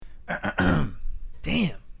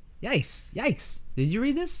Damn. Yikes. Did you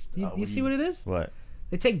read this? You see what it is? What?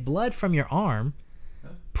 They take blood from your arm,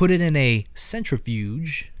 put it in a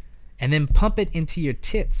centrifuge, and then pump it into your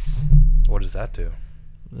tits. What does that do?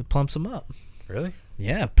 It plumps them up. Really?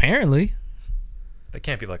 Yeah, apparently. That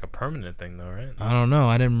can't be like a permanent thing, though, right? I don't know.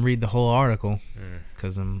 I didn't read the whole article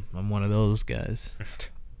because I'm one of those guys.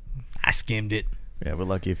 I skimmed it. Yeah, we're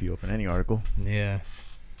lucky if you open any article. Yeah.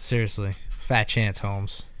 Seriously. Fat chance,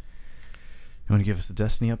 Holmes. You want to give us the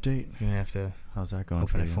Destiny update? You're going to have to How's that going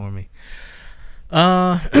open it you? for me.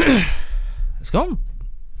 It's going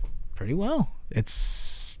pretty well.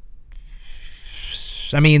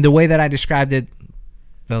 I mean, the way that I described it,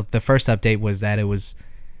 the first update was that it was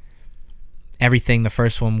everything the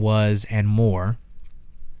first one was and more.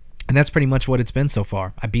 And that's pretty much what it's been so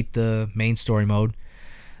far. I beat the main story mode,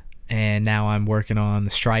 and now I'm working on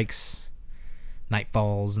the strikes,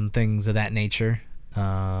 nightfalls, and things of that nature.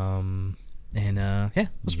 Yeah, it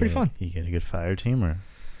was pretty fun. You get a good fire team or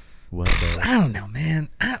what? I don't know, man.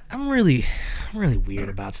 I'm really weird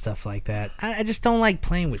about stuff like that. I just don't like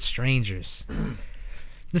playing with strangers.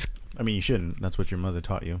 I mean, you shouldn't. That's what your mother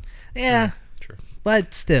taught you. Yeah, True.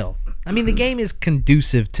 but still, I mean, the game is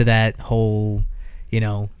conducive to that whole.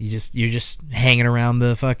 You're just hanging around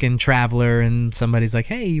the fucking traveler, and somebody's like,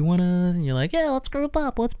 "Hey, you wanna?" And you're like, "Yeah, let's group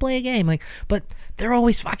up, let's play a game." Like, but they're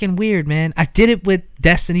always fucking weird, man. I did it with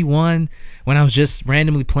Destiny 1 when I was just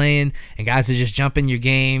randomly playing, and guys would just jump in your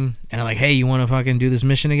game, and I'm like, "Hey, you wanna fucking do this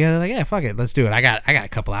mission together?" Like, yeah, fuck it, let's do it. I got a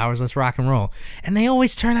couple hours, let's rock and roll. And they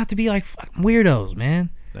always turn out to be like fucking weirdos,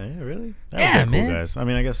 man. Yeah, really? Yeah, cool, man. Guys. I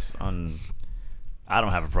mean, I guess I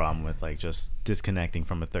don't have a problem with like just disconnecting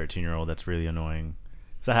from a 13-year-old that's really annoying.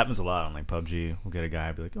 So that happens a lot on like PUBG. We'll get a guy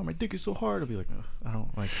be like, "Oh, my dick is so hard." I'll be like, "Oh, I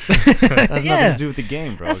don't like." That has nothing to do with the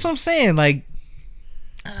game, bro. That's what I'm saying. Like,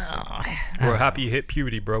 We're happy you hit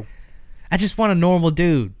puberty, bro. I just want a normal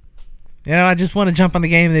dude. I just want to jump on the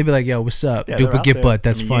game and they'd be like, "Yo, what's up? Yeah, Duper get butt.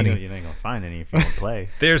 That's funny." You ain't gonna find any if you don't play.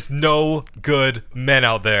 There's no good men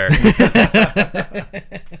out there.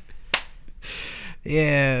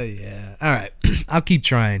 Yeah. All right. I'll keep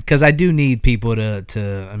trying because I do need people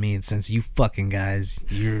to. I mean, since you fucking guys,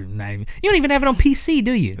 you don't even have it on PC,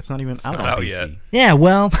 do you? It's not even out not on out PC. yet. Yeah.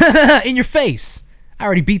 Well, in your face. I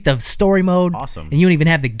already beat the story mode. Awesome. And you don't even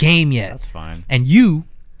have the game yet. That's fine. And I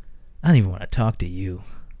don't even want to talk to you.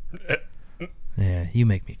 Yeah, you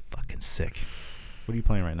make me fucking sick. What are you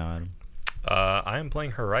playing right now, Adam? I am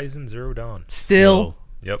playing Horizon Zero Dawn. Still.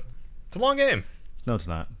 Yep. It's a long game. No, it's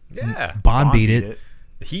not. Yeah. Bohn beat it.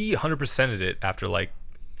 He 100%ed it after like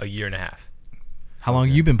a year and a half. How long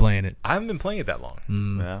you been playing it? I haven't been playing it that long.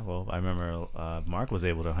 Yeah, well, I remember Mark was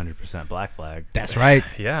able to 100% Black Flag. That's right.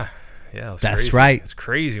 Yeah. It was That's crazy. right. It's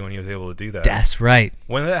crazy when he was able to do that. That's right.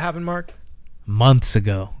 When did that happen, Mark? Months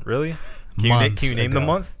ago. Really? Can you name the ago.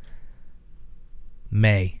 month?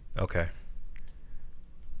 May. Okay.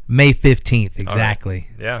 May 15th, exactly.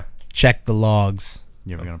 Right. Yeah. Check the logs.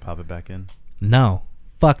 You ever gonna pop it back in? No.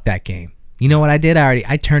 Fuck that game. You know what I did?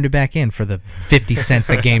 I turned it back in for the 50 cents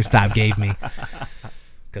that GameStop gave me.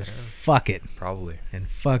 Because fuck it. Probably. And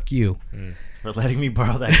fuck you. For letting me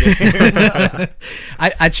borrow that game.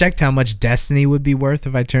 I checked how much Destiny would be worth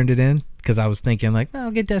if I turned it in. Because I was thinking like,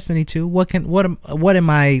 I'll get Destiny 2. What in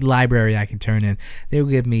my library I can turn in? They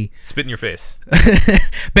will give me Spit in your face.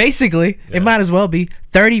 basically, it might as well be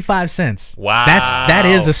 35 cents. Wow. That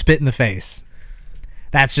is a spit in the face.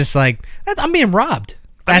 That's just like I'm being robbed.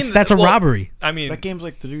 That's a robbery. I mean, That game's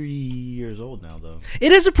like 3 years old now, though.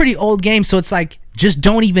 It is a pretty old game, so it's like just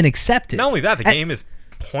don't even accept it. not only that, the game is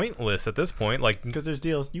pointless at this point. Like, Because there's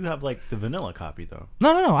DLC. You have like the vanilla copy, though.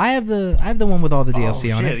 No. I have the one with all the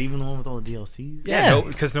DLC on it. Even the one with all the DLCs. Yeah.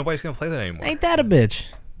 because nobody's gonna play that anymore. Ain't that a bitch?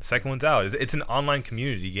 The second one's out. It's an online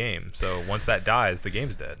community game, so once that dies, the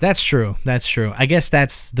game's dead. That's true. I guess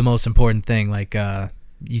that's the most important thing. Like,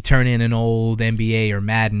 you turn in an old NBA or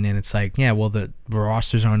Madden, and it's like, yeah, well, the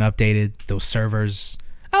rosters aren't updated. Those servers,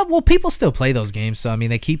 well, people still play those games, so I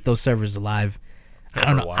mean, they keep those servers alive.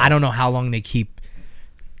 I don't know how long they keep,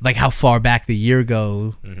 like how far back the year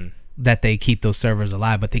go that they keep those servers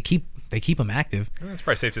alive, but they keep them active. It's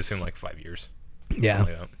probably safe to assume like 5 years. Yeah.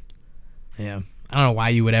 Something like that. Yeah. I don't know why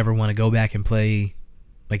you would ever want to go back and play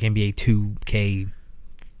like NBA 2K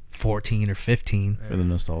 14 or 15. For the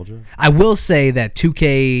nostalgia. I will say that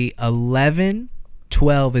 2K 11,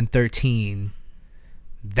 12, and 13,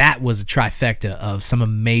 that was a trifecta of some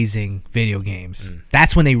amazing video games.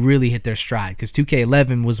 That's when they really hit their stride, because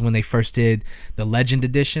 2K11 was when they first did the Legend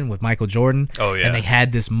Edition with Michael Jordan. Oh, yeah. And they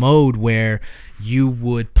had this mode where you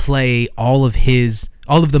would play all of his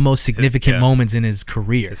all of the most significant moments in his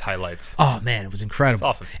career. His highlights. Oh man, it was incredible.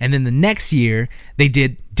 It's awesome. And then the next year they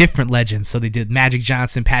did different legends. So they did Magic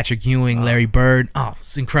Johnson, Patrick Ewing, Larry Bird. Oh,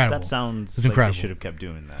 it's incredible. That sounds like incredible. They should have kept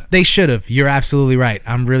doing that. They should have. You're absolutely right.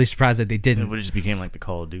 I'm really surprised that they didn't. It just became like the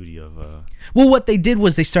Call of Duty of. Well, what they did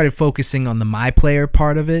was they started focusing on the my player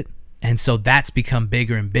part of it, and so that's become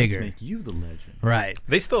bigger and bigger. Let's make you the legend. Right.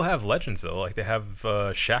 They still have legends though. Like they have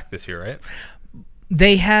Shaq this year, right?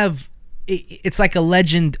 They have. It's like a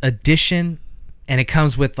legend edition, and it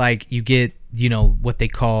comes with like you get what they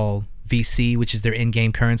call VC, which is their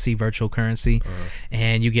in-game currency, virtual currency,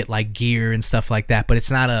 and you get like gear and stuff like that. But it's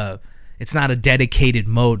not a dedicated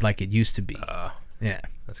mode like it used to be. Yeah,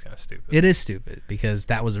 that's kind of stupid. It is stupid because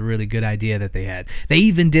that was a really good idea that they had. They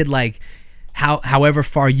even did like however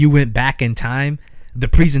far you went back in time, the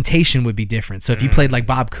presentation would be different. So if you played like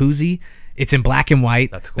Bob Cousy, it's in black and white.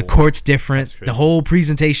 That's cool. The court's different. The whole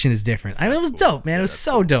presentation is different. I mean, it was dope, man. It was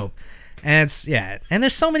so dope. And and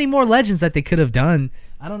there's so many more legends that they could have done.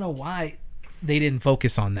 I don't know why they didn't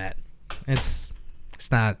focus on that. It's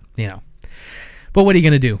not, But what are you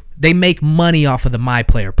going to do? They make money off of the my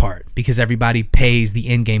player part because everybody pays the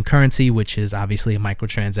in-game currency, which is obviously a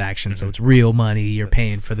microtransaction, so it's real money. You're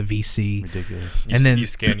paying for the VC. Ridiculous. And then you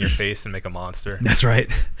scan your face and make a monster. That's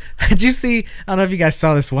right. Did you see? I don't know if you guys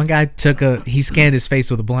saw this. One guy he scanned his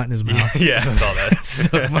face with a blunt in his mouth. Yeah, I saw that.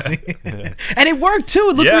 So funny. And it worked too.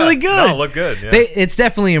 It looked really good. No, it looked good. Yeah. It's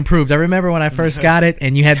definitely improved. I remember when I first got it,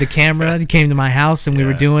 and you had the camera. You came to my house, and we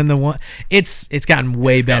were doing the one. It's gotten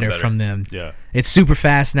way better from them. Yeah. It's super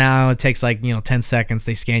fast now. It takes like 10 seconds.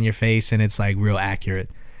 They scan your face, and it's like real accurate.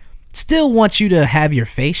 Still want you to have your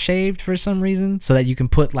face shaved for some reason so that you can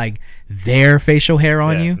put like their facial hair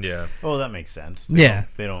on you. Yeah. Oh, that makes sense. They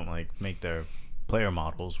don't like make their player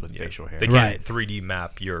models with facial hair. They can't 3D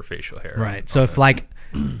map your facial hair. Right. So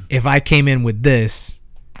if I came in with this,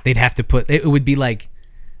 they'd have to put it would be like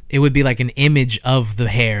an image of the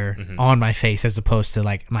hair on my face as opposed to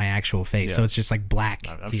like my actual face. Yeah. So it's just like black.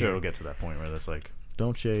 I'm sure it'll get to that point where it's like,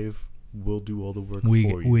 don't shave. We'll do all the work for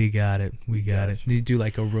you. We got it. We got it. You do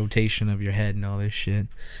like a rotation of your head and all this shit.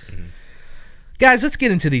 Guys, let's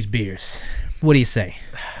get into these beers. What do you say?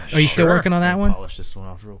 Are you still working on that one? Polish this one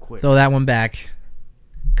off real quick. Throw that one back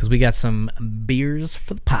because we got some beers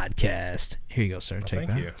for the podcast. Here you go, sir. Take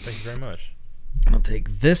that. Thank you. Thank you very much. I'll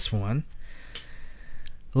take this one.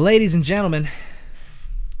 Ladies and gentlemen,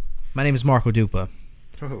 my name is Marco Dupa.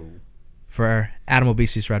 Oh. For Adam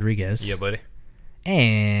Obesius Rodriguez. Yeah, buddy.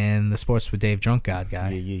 And the Sports with Dave Drunk God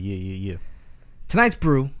guy. Yeah. Tonight's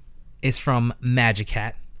brew is from Magic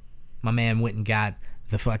Hat. My man went and got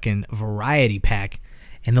the fucking variety pack.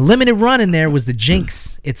 And the limited run in there was the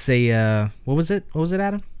Jinx. It's a, what was it? What was it,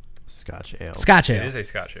 Adam? Scotch ale. Scotch ale. It is a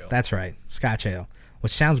Scotch ale. That's right. Scotch ale,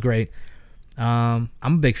 which sounds great. I'm a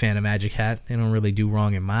big fan of Magic Hat. They don't really do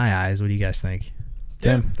wrong in my eyes. What do you guys think?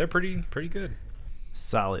 Yeah, they're pretty good.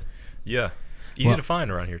 Solid. Yeah. Easy to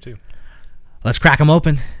find around here, too. Let's crack them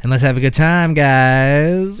open and let's have a good time,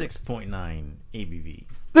 guys. 6.9 ABV.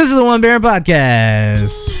 This is the One Baron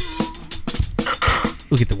Podcast.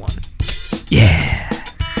 Look at the one. Yeah.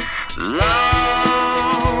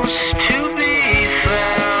 Lost to be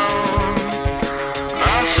found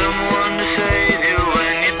by someone to save you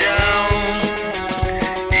when you're down.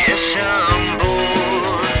 Yes, I'm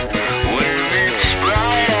bored when it's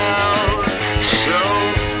bright out. So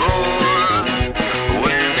bored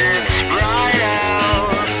when it's bright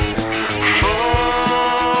out.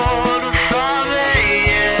 4 to 5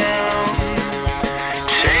 a.m.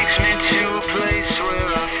 takes me to a place where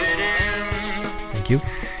I fit in. Thank you.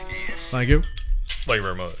 Thank you. Thank you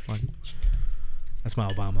very much. That's my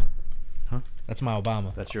Obama. Huh? That's my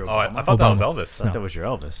Obama. That's your Oh, Obama? I thought that was Obama. Elvis. I thought that was your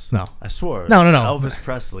Elvis. No. I swore. No. Elvis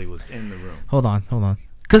Presley was in the room. Hold on.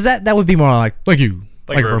 Because that would be more like, thank you.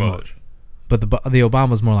 Thank you very much. But the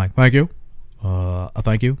Obama's more like, thank you.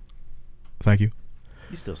 Thank you. Thank you.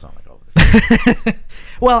 You still sound like Elvis.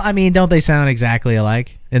 Well, I mean, don't they sound exactly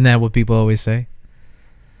alike? Isn't that what people always say?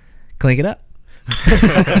 Clink it up.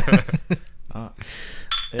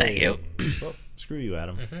 Thank you. Well, screw you,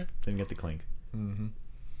 Adam. Didn't get the clink.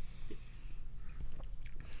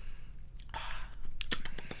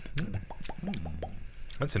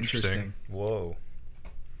 That's interesting. Whoa.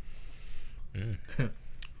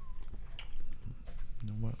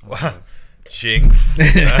 Wow. Jinx.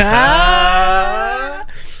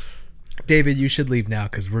 David, you should leave now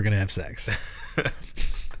because we're going to have sex.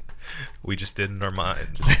 We just did in our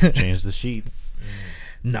minds. Change the sheets.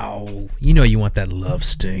 No. You know you want that love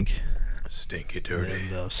stink. Stinky dirty.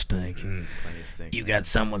 That love stink. Plenty of stink. You got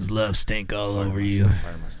someone's love stink all Fire over my you. sleep-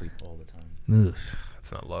 Fire my sleep all the time. Ugh.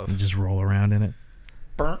 That's not love. You just roll around in it.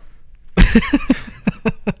 Burnt.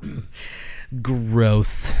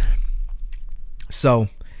 Growth. So,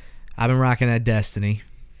 I've been rocking that Destiny.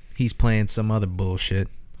 He's playing some other bullshit.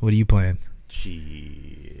 What are you playing?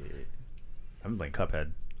 Shit. I'm playing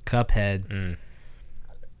CupHead. CupHead.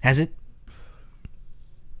 Has it?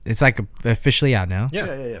 It's like officially out now.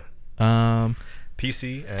 Yeah.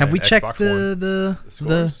 PC and have we checked Xbox the One.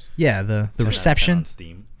 scores? the 10 reception on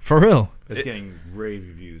Steam. for real? It's getting rave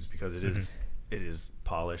reviews because it is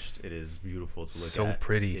polished. It is beautiful to look at. So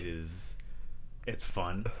pretty. It's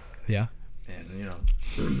fun. Yeah. And you know,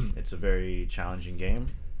 it's a very challenging game,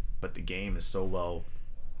 but the game is so well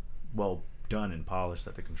done and polished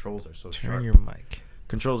that the controls are so Turn sharp. your mic.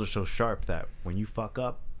 Controls are so sharp that when you fuck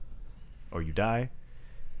up or you die,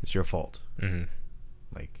 it's your fault. Mm-hmm.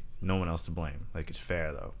 Like no one else to blame. Like it's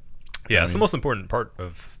fair though. Yeah, it's the most important part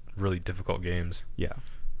of really difficult games. Yeah.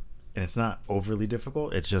 And it's not overly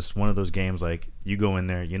difficult. It's just one of those games like you go in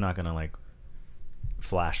there, you're not gonna like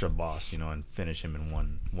flash a boss, you know, and finish him in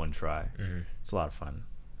one try. It's a lot of fun.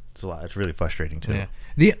 It's really frustrating too.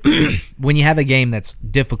 Yeah. When you have a game that's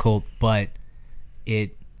difficult, but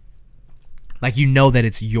it, like, you know that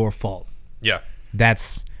it's your fault. Yeah.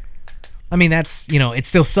 That's, you know, it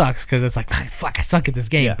still sucks because it's like, fuck, I suck at this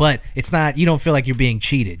game. Yeah. But it's not, you don't feel like you're being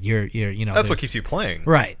cheated. You're you know. That's what keeps you playing.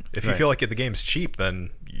 Right. If you feel like the game's cheap, then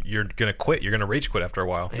you're gonna quit. You're gonna rage quit after a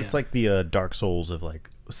while. It's like the Dark Souls of like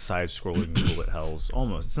side-scrolling bullet hells.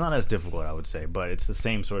 Almost. It's not as difficult, I would say, but it's the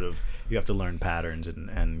same sort of. You have to learn patterns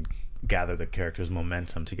and gather the character's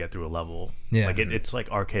momentum to get through a level. Yeah. Like it's like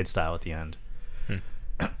arcade style at the end.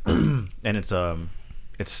 And it's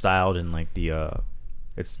styled in like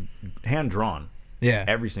it's hand drawn. Yeah.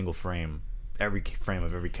 Every single frame. Every frame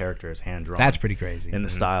of every character is hand drawn. That's pretty crazy. In the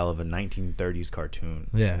style of a 1930s cartoon.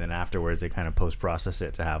 Yeah. And then afterwards, they kind of post-process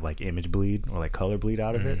it to have like image bleed or like color bleed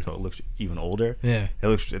out of it, so it looks even older. Yeah.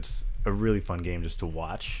 It's a really fun game just to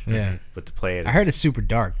watch. Yeah. But to play it, I heard it's super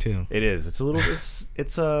dark too. it is. It's a little.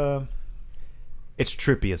 It's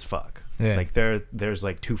trippy as fuck. Yeah. Like there's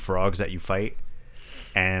like two frogs that you fight,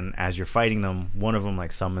 and as you're fighting them, one of them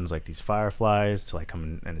like summons like these fireflies to like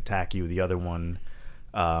come and attack you. The other one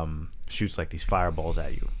shoots like these fireballs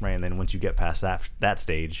at you, right? And then once you get past that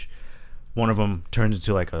stage, one of them turns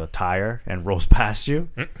into like a tire and rolls past you.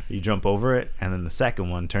 You jump over it, and then the second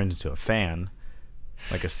one turns into a fan,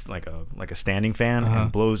 like a standing fan,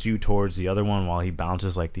 and blows you towards the other one while he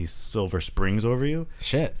bounces like these silver springs over you.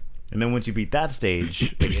 Shit. And then once you beat that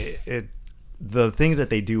stage, like the things that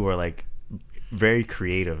they do are like very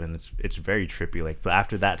creative, and it's very trippy. Like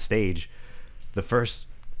after that stage, the first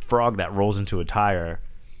frog that rolls into a tire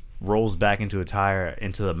rolls back into a tire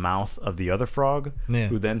into the mouth of the other frog,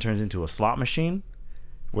 who then turns into a slot machine,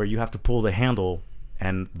 where you have to pull the handle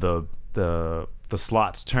and the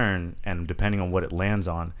slots turn, and depending on what it lands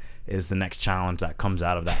on is the next challenge that comes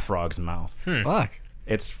out of that frog's mouth. Fuck.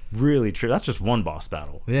 It's really true. That's just one boss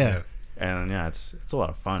battle. Yeah. And yeah, it's a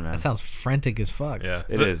lot of fun, man. That sounds frantic as fuck. Yeah.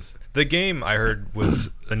 It is. The game, I heard,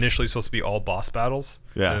 was initially supposed to be all boss battles.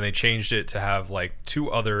 Yeah. And then they changed it to have like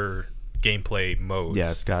two other gameplay modes.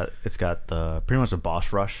 Yeah, it's got the pretty much a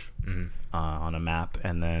boss rush on a map,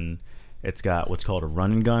 and then it's got what's called a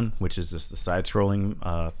run and gun, which is just the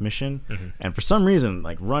side-scrolling mission. And for some reason,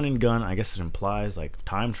 like run and gun, I guess it implies like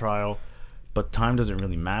time trial, but time doesn't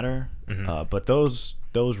really matter. But those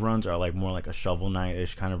runs are like more like a Shovel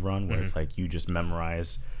Knight-ish kind of run, where it's like you just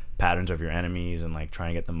memorize patterns of your enemies and like try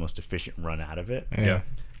and get the most efficient run out of it. Yeah.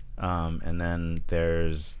 And then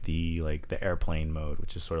there's the airplane mode,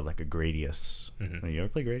 which is sort of like a Gradius. You ever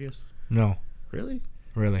play Gradius? No. Really?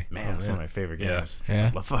 Really. Man, it's one of my favorite games.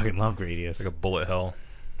 Yeah. I fucking love Gradius. Like a bullet hell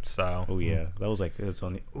style. Oh yeah, that was like it's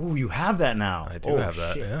on the. Oh, you have that now. I do have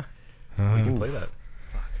that. Shit. Yeah. We can play that.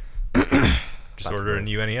 Just That's ordered a cool.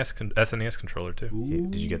 new SNES controller too. Yeah,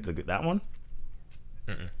 did you get that one?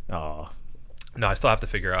 Oh, No, I still have to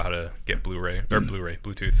figure out how to get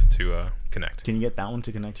Bluetooth to connect. can you get that one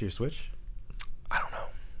to connect to your Switch? I don't know.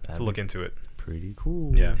 That'd To look be into it. Pretty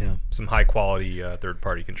cool. Yeah. Yeah. Some high quality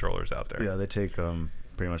third-party controllers out there. Yeah, they take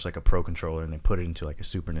pretty much like a pro controller and they put it into like a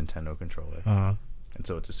Super Nintendo controller. And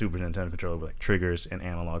so it's a Super Nintendo controller with like triggers and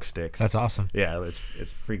analog sticks. That's awesome. Yeah,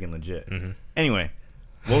 it's freaking legit. Anyway,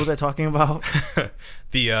 what was I talking about?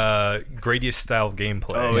 The Gradius style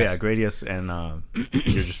gameplay. Oh yeah, Gradius, and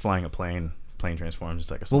you're just flying a plane. Plane transforms.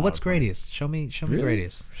 It's like a. Well, what's solid plane. Gradius? Show me Really?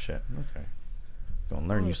 Gradius. Shit. Okay. Gonna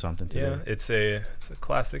learn you something today. Yeah, it's a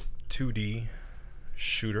classic 2D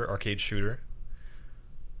shooter, arcade shooter.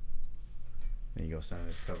 There you go, son.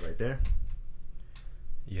 It's covered right there.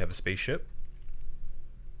 You have a spaceship.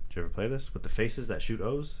 Did you ever play this with the faces that shoot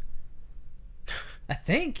O's? I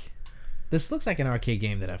think. This looks like an arcade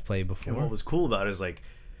game that I've played before. And what was cool about it is like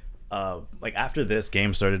after this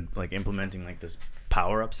game started like implementing like this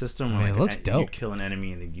power up system. Where, Man, like, it looks you dope. kill an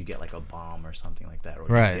enemy and then you get like a bomb or something like that, or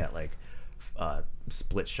Right. you get like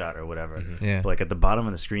split shot or whatever. Yeah. But like at the bottom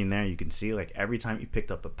of the screen there, you can see like every time you picked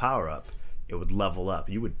up a power up, it would level up.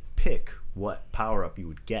 You would pick what power up you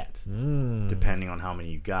would get depending on how many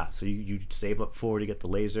you got. So you'd save up 4 to get the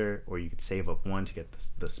laser, or you could save up 1 to get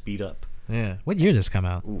the speed up. Yeah. What year did this come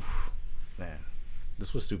out? Oof, man,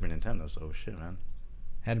 this was Super Nintendo, so shit, man.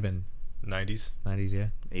 Had been 90s. 90s, yeah.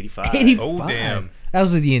 85. 85. Oh, damn. That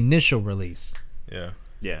was the initial release. Yeah.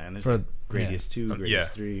 Yeah, and there's For- like Gradius 2, Gradius yeah.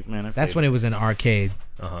 3. Man, That's when it was an arcade.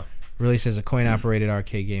 Uh-huh. Released as a coin-operated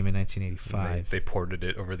arcade game in They, 1985. they ported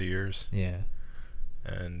it over the years Yeah.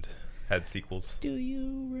 and had sequels. Do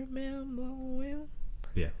you remember when?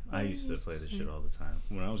 Yeah, I used to play this shit all the time.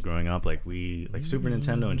 When I was growing up, like Super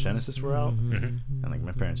Nintendo and Genesis were out, and like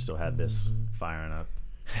my parents still had this firing up.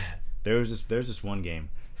 There's this one game.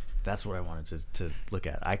 That's what I wanted to look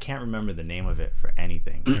at. I can't remember the name of it for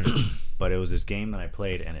anything, but it was this game that I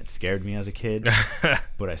played, and it scared me as a kid.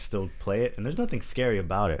 But I still play it, and there's nothing scary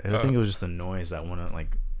about it. I think it was just the noise that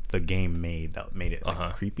the game made that made it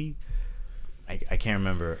like, creepy. I can't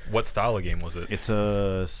remember. What style of game was it? It's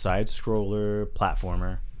a side scroller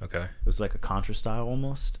platformer. Okay. It was like a Contra style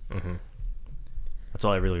almost. Mm-hmm. That's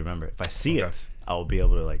all I really remember. If I see it, I will be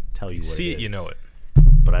able to like tell you what See it it, is. you know it.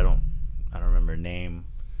 But I don't remember name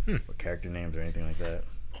or character names or anything like that.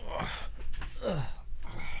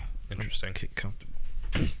 Interesting. Get comfortable.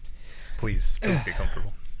 Please get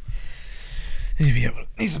comfortable.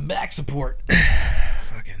 Need some back support.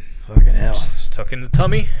 Fucking hell. Just tuck in the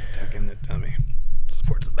tummy. Tuck in the tummy.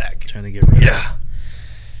 Supports the back. Trying to get rid of Yeah.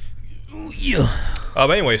 Yeah.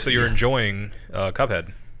 But anyway, so you're enjoying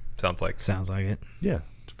CupHead. Sounds like. Sounds like it. Yeah,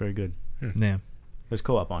 it's very good. Yeah. There's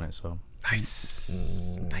co-op on it, so Nice.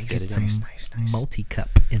 Get some multi-cup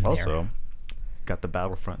in also got the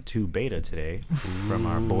Battlefront 2 beta today from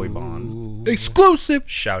our boy Bohn. there. Exclusive.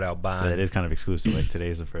 Shout out, Bohn. That is kind of exclusive. Like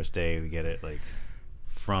today's the first day we get it like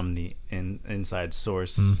from the inside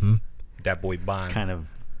source. Mm-hmm. That boy Bohn. Kind of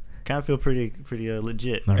feel pretty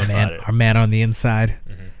legit Our about it. man on the inside.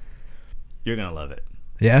 Mm-hmm. You're gonna love it.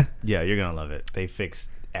 Yeah. Yeah, you're gonna love it. They fixed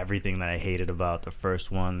everything that I hated about the first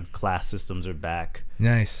one. Class systems are back.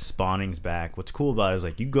 Nice. Spawning's back. What's cool about it is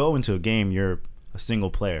like you go into a game, you're a single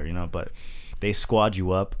player, you know, but they squad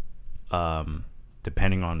you up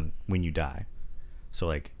depending on when you die. So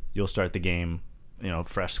like you'll start the game, you know,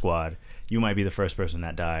 fresh squad. You might be the first person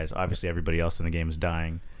that dies. Obviously everybody else in the game is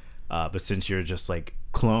dying. But since you're just like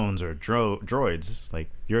clones or droids, like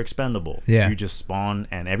you're expendable. Yeah. You just spawn,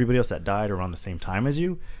 and everybody else that died around the same time as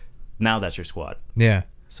you, now that's your squad. Yeah.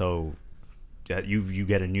 So you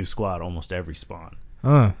get a new squad almost every spawn.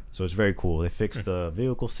 So it's very cool. They fixed the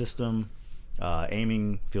vehicle system.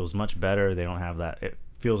 Aiming feels much better. They don't have that. It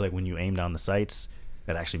feels like when you aim down the sights,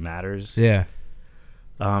 that actually matters. Yeah.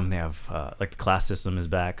 They have like the class system is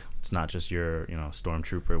back. It's not just your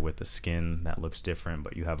stormtrooper with the skin that looks different,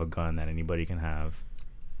 but you have a gun that anybody can have.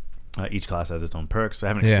 Each class has its own perks. I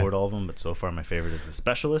haven't explored all of them, but so far my favorite is the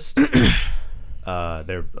specialist.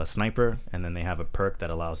 They're a sniper, and then they have a perk that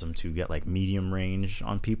allows them to get like medium range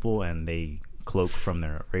on people, and they cloak from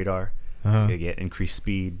their radar. They get increased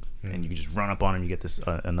speed, and you can just run up on them. You get this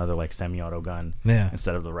another like semi-auto gun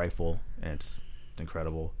instead of the rifle, and it's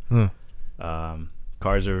incredible.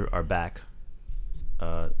 Cars are back.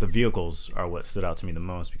 The vehicles are what stood out to me the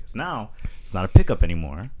most, because now it's not a pickup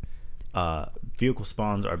anymore. Vehicle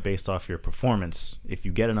spawns are based off your performance. If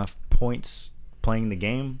you get enough points playing the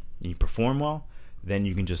game and you perform well, then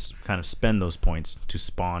you can just kind of spend those points to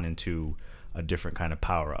spawn into a different kind of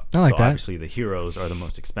power up. I like that. Obviously the heroes are the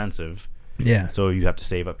most expensive. Yeah. So you have to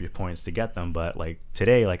save up your points to get them. But like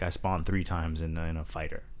today, like I spawned 3 times in a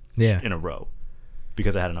fighter. Yeah. In a row,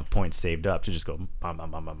 because I had enough points saved up to just go bam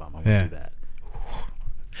bam bam bam bam. I'm gonna do that.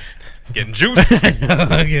 Getting juice.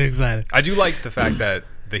 I get excited. I do like the fact that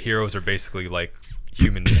the heroes are basically like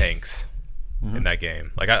human tanks in that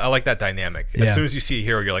game. Like I like that dynamic. As soon as you see a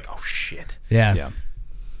hero, you're like, oh shit. Yeah.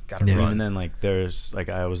 Gotta run. And then like there's like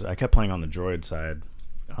I kept playing on the droid side,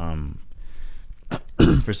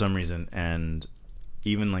 for some reason, and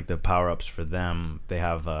even like the power ups for them, they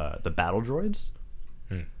have the battle droids.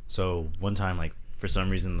 So one time, like for some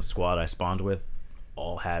reason, the squad I spawned with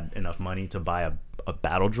all had enough money to buy a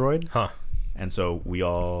battle droid. And so we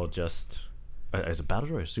all just is a battle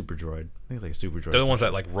droid or a super droid? I think it's like a super droid. They're the ones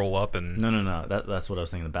that like roll up and No. That's what I was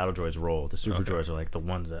thinking. The battle droids roll. The super droids are like the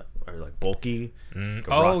ones that are like bulky. Like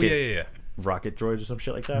yeah. rocket droids or some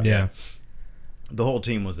shit like that. Yeah. The whole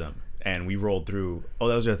team was them. and we rolled through. Oh,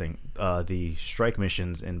 that was the other thing. The strike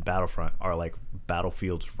missions in Battlefront are like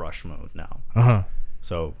Battlefield's rush mode now.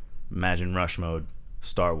 So imagine rush mode,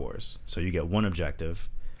 Star Wars. So you get one objective.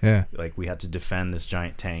 Yeah. Like we had to defend this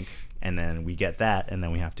giant tank, and then we get that, and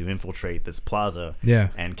then we have to infiltrate this plaza. Yeah.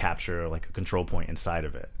 And capture like a control point inside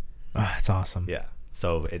of it. Oh, that's awesome. Yeah.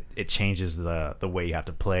 So it changes the way you have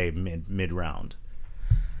to play mid round.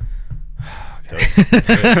 So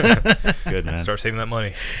it's good, man. Start saving that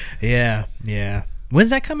money. Yeah. When's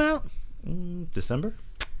that come out? December.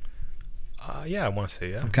 Yeah, I want to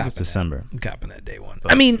say yeah. It's December. I'm copping that day one.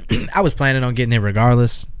 I mean, I was planning on getting it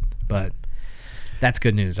regardless, but that's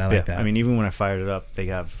good news. I like that. I mean, even when I fired it up, they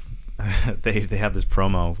have they have this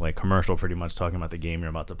promo, like commercial, pretty much talking about the game you're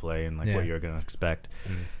about to play and like what you're gonna expect.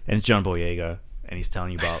 And it's John Boyega, and he's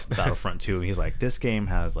telling you about Battlefront 2. He's like, this game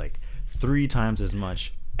has like 3 times as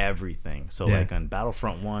much everything. So like on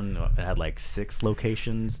Battlefront 1, it had like 6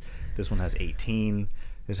 locations. This one has 18.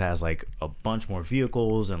 This has like a bunch more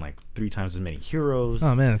vehicles and like 3 times as many heroes.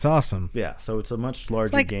 Oh man, it's awesome. Yeah, so it's a much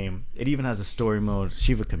larger game. It even has a story mode.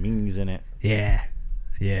 Shiva Kamini's in it. Yeah,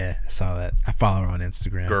 I saw that. I follow her on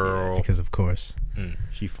Instagram. Girl. Because of course.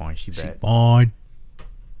 She fine. She bad. Fine.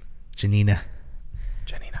 Janina.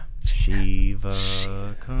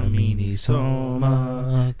 Shiva Kamini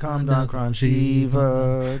Soma Kamda Kran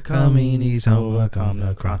Shiva Kamini Soma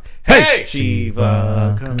Kamda Kran. Hey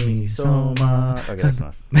Shiva Kamini Soma. Okay, that's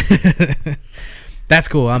enough. That's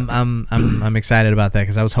cool. I'm excited about that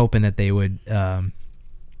because I was hoping that they would. I'd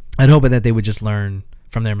hoping that they would just learn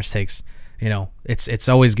from their mistakes. You know, it's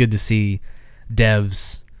always good to see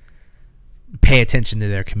devs pay attention to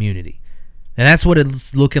their community. And that's what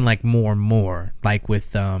it's looking like more and more. Like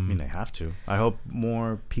with I mean, they have to. I hope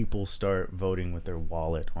more people start voting with their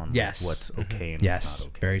wallet on like, what's okay and what's not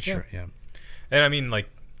okay. Very true. Yeah. And I mean, like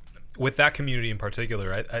with that community in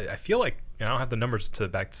particular, I feel like, and I don't have the numbers to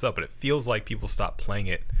back this up, but it feels like people stopped playing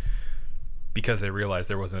it because they realized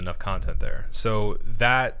there wasn't enough content there. So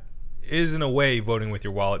that is in a way voting with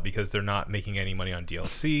your wallet because they're not making any money on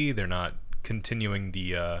DLC. They're not continuing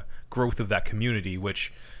the growth of that community,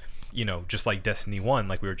 which, you know, just like Destiny 1,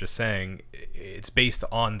 like we were just saying, it's based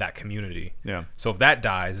on that community. Yeah. So if that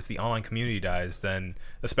dies, if the online community dies, then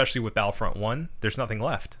especially with Battlefront 1, there's nothing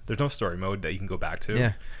left. There's no story mode that you can go back to.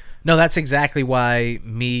 Yeah. No, that's exactly why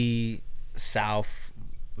me, South,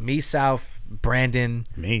 Brandon,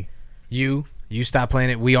 you stopped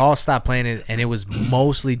playing it. We all stopped playing it, and it was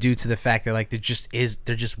mostly due to the fact that like there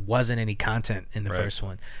just wasn't any content in the first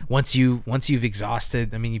one. Once you've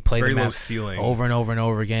exhausted, I mean, you played the map over and over and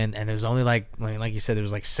over again, and there's only like you said, there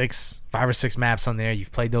was like 5 or 6 maps on there.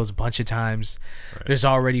 You've played those a bunch of times. Right. There's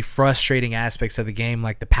already frustrating aspects of the game,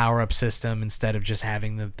 like the power-up system instead of just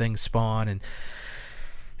having the thing spawn, and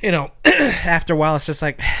you know, after a while, it's just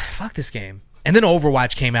like, fuck this game. And then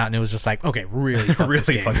Overwatch came out, and it was just like, okay, really fuck this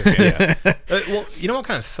game. Yeah. Well, you know what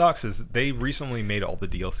kind of sucks is they recently made all the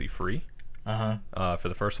DLC free for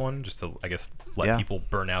the first one, just to, I guess, let people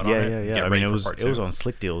burn out on it. Yeah. I mean, it was on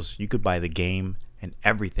Slick Deals. You could buy the game and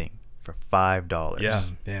everything for $5.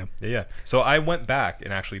 Yeah. So I went back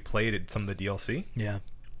and actually played some of the DLC. Yeah.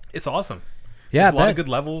 It's awesome. Yeah, there's a lot of good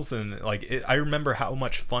levels, and like I remember how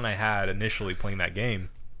much fun I had initially playing that game.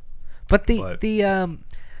 But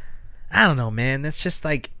I don't know, man. That's just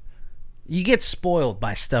like you get spoiled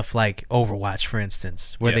by stuff like Overwatch, for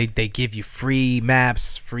instance, where they give you free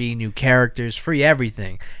maps, free new characters, free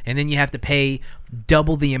everything, and then you have to pay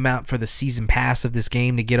double the amount for the season pass of this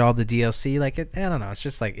game to get all the DLC. Like, I don't know. It's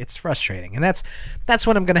just like it's frustrating, and that's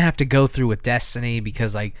what I'm gonna have to go through with Destiny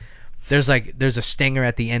because there's a stinger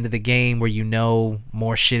at the end of the game where you know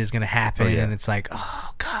more shit is gonna happen, and it's like,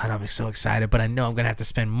 oh god, I'm so excited, but I know I'm gonna have to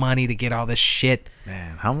spend money to get all this shit.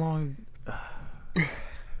 Man, how long?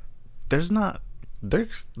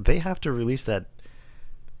 They have to release that.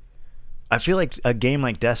 I feel like a game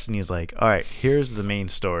like Destiny is like, all right, here's the main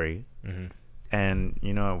story, and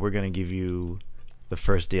you know we're gonna give you the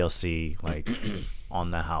first DLC like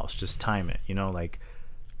on the house. Just time it, you know, like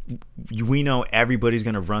we know everybody's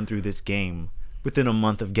gonna run through this game within a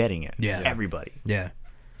month of getting it. Yeah, everybody. Yeah.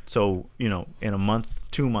 So you know, in a month,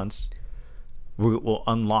 2 months, we'll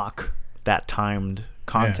unlock that timed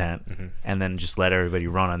content and then just let everybody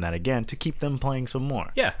run on that again to keep them playing some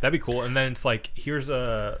more. Yeah, that'd be cool. And then it's like here's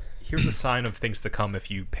a sign of things to come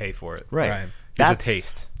if you pay for it. Right. Here's a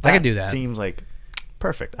taste. I can do that. Seems like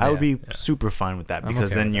perfect. I would be super fine with that because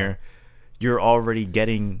then you're already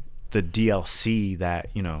getting the DLC that,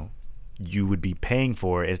 you know, you would be paying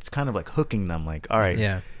for. It's kind of like hooking them, like, all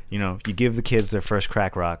right, you know, you give the kids their first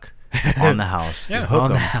crack rock on the house.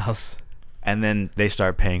 On the house. and then they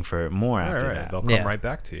start paying for more after Right. that. They'll come right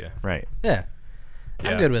back to you. Right. Yeah.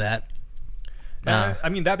 I'm good with that. I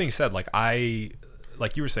mean, that being said, like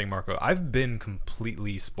you were saying, Marco, I've been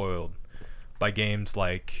completely spoiled by games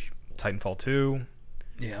like Titanfall 2.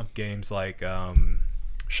 Yeah. Games like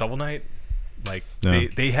Shovel Knight. Like Yeah.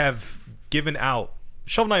 they have given out,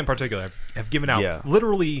 Shovel Knight in particular have given out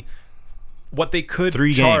literally what they could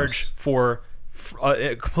 3 charge games. for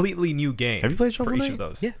a completely new game. Have you played Shovel for each Knight? of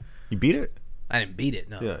those? Yeah. You beat it? I didn't beat it.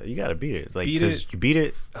 No. Yeah, you gotta beat it. Like, Beat because it. you beat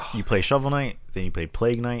it, you play Shovel Knight, then you play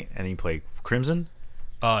Plague Knight, and then you play Crimson.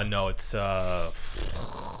 No, it's man,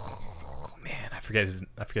 I forget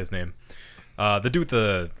his name. The dude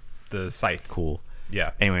with the scythe. Cool.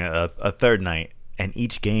 Yeah. Anyway, a third night, and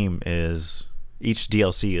each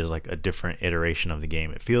DLC is like a different iteration of the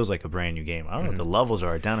game. It feels like a brand new game. I don't know if the levels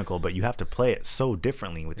are identical, but you have to play it so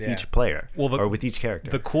differently with each player, or with each character.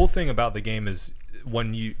 The cool thing about the game is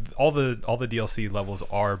when you all the DLC levels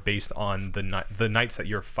are based on the knights that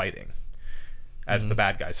you're fighting as the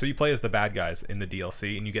bad guys. So you play as the bad guys in the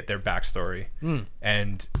DLC, and you get their backstory,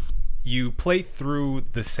 and you play through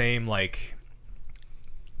the same like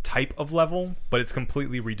type of level, but it's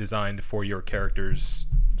completely redesigned for your character's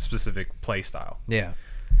specific play style. Yeah.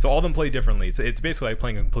 So all of them play differently. It's basically like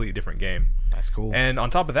playing a completely different game. That's cool. And on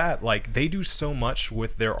top of that, like they do so much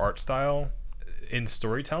with their art style in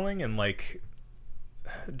storytelling, and like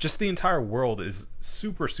just the entire world is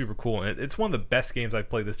super, super cool. And it's one of the best games I've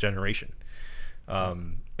played this generation.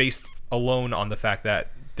 Based alone on the fact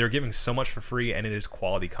that they're giving so much for free, and it is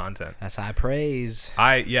quality content. That's high praise.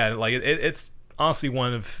 It's honestly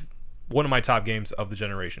one of my top games of the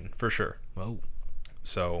generation for sure. Whoa.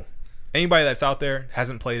 So anybody that's out there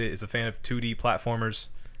hasn't played it, is a fan of 2D platformers,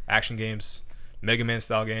 action games, Mega Man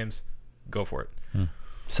style games, go for it.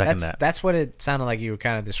 Second That's what it sounded like you were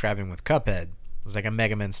kind of describing with CupHead. It was like a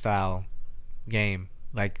Mega Man style game,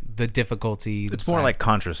 like the difficulty. It's more like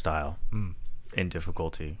Contra style in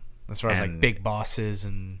difficulty, as far as like big bosses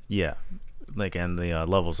and like, and the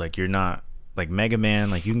levels. Like, you're not like Mega Man.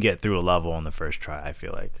 Like, you can get through a level on the first try, I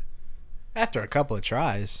feel like. after a couple of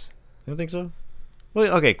tries. You don't think so?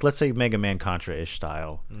 Well, okay, let's say Mega Man Contra-ish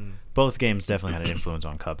style. Both games definitely had an influence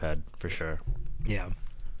on CupHead for sure. Yeah.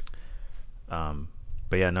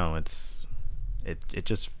 But yeah, no, it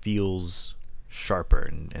just feels sharper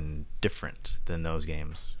and different than those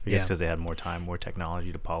games. I guess because they had more time, more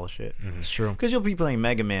technology to polish it. It's true. Because you'll be playing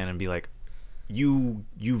Mega Man and be like, you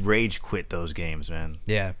rage quit those games, man.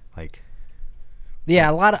 Yeah. Like, yeah,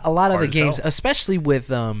 a lot of the to games, sell. especially with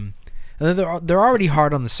they're already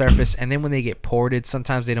hard on the surface, and then when they get ported,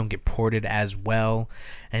 sometimes they don't get ported as well,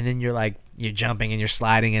 and then you're jumping and you're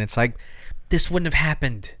sliding, and it's like, this wouldn't have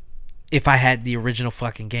happened if I had the original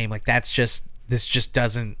fucking game. Like, this just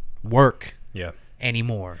doesn't work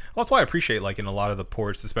anymore. Well, that's why I appreciate, like, in a lot of the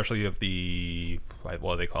ports, especially of the,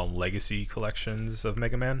 what they call them, legacy collections of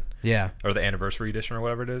Mega Man. Yeah. Or the anniversary edition or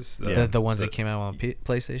whatever it is. The ones that came out on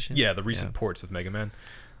PlayStation? Yeah, the recent ports of Mega Man.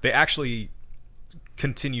 They actually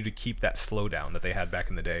continue to keep that slowdown that they had back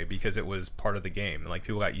in the day, because it was part of the game. Like,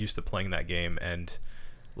 people got used to playing that game and,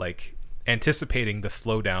 like, anticipating the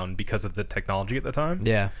slowdown because of the technology at the time.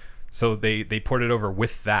 Yeah. So they ported over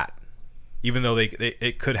with that, even though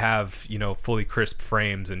it could have, fully crisp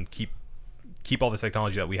frames and keep all the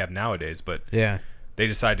technology that we have nowadays, but Yeah. they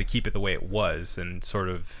decided to keep it the way it was and sort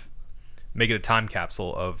of make it a time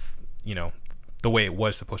capsule of, the way it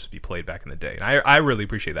was supposed to be played back in the day. And I really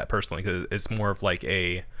appreciate that personally, because it's more of like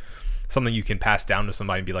something you can pass down to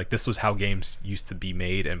somebody and be like, this was how games used to be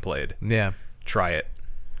made and played. Yeah. Try it.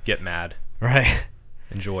 Get mad. Right.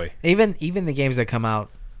 Enjoy. Even the games that come out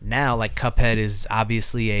now, like CupHead, is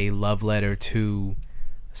obviously a love letter to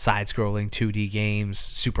side-scrolling 2D games,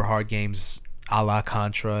 super hard games, a la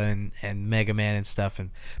Contra and Mega Man and stuff. And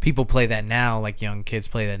people play that now, like young kids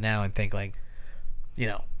play that now, and think like,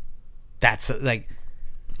 that's like,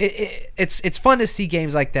 it's fun to see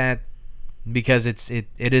games like that, because it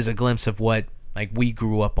is a glimpse of what like we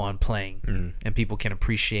grew up on playing, and people can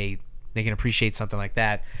appreciate. They can appreciate something like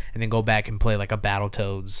that, and then go back and play like a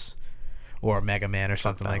Battletoads or a Mega Man or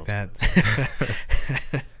something like that.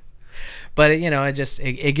 But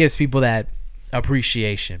it gives people that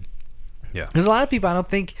appreciation. Yeah. There's a lot of people, I don't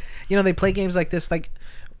think, they play games like this. Like,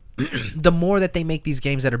 the more that they make these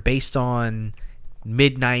games that are based on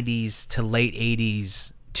mid 90s to late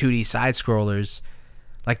 80s 2D side scrollers,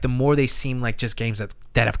 like, the more they seem like just games that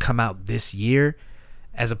have come out this year,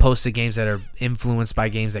 as opposed to games that are influenced by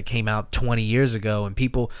games that came out 20 years ago. And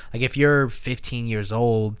people, like, if you're 15 years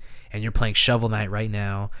old and you're playing Shovel Knight right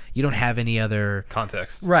now, you don't have any other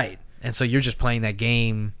Context. right, and so you're just playing that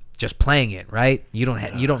game just playing it, right? You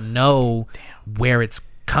don't know where it's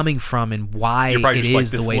coming from and why You're probably it just like,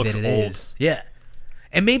 is the "This way looks that it old." is. Yeah.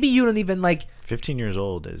 And maybe you don't even like 15 years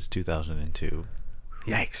old is 2002.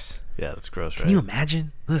 yikes. Yeah, that's gross, right? Can you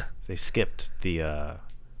imagine? Ugh. They skipped the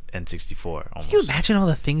N64 almost. Can you imagine all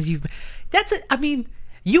the things you've That's it. I mean,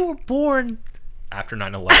 you were born After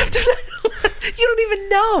 9/11. after you don't even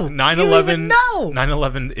know. 9/11. No.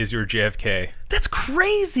 9/11 is your JFK. That's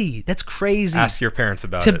crazy. That's crazy. Ask your parents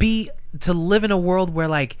about to it. to live in a world where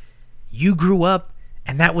like you grew up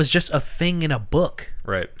and that was just a thing in a book.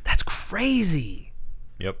 Right. That's crazy.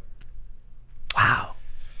 Yep.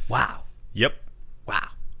 Wow. Yep.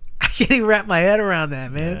 I can't even wrap my head around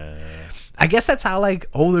that, man. I guess that's how like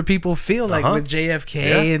older people feel like with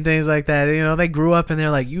JFK and things like that. You know, they grew up and they're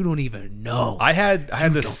like, you don't even know. I had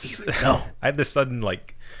this don't even know. I had this sudden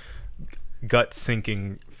like gut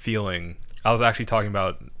sinking feeling. I was actually talking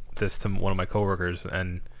about this to one of my coworkers,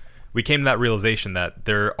 and we came to that realization that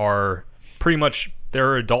there are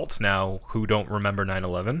adults now who don't remember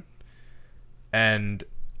 9/11, and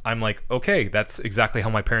I'm like, okay, that's exactly how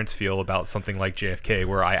my parents feel about something like JFK,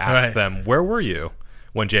 where I asked them, where were you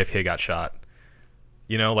when JFK got shot?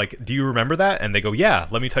 You know, like, do you remember that? And they go, yeah,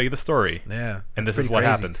 let me tell you the story. Yeah. And this Pretty is what crazy.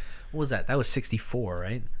 happened. What was that? That was 64,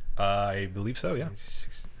 right? I believe so, yeah.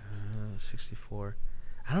 64.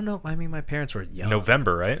 I don't know. I mean, my parents were young.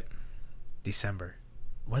 November, right? December.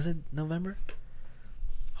 Was it November?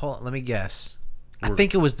 Hold on, let me guess. I We're-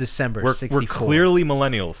 think it was December. We're 64. clearly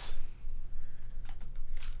millennials.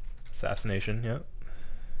 Assassination, yeah.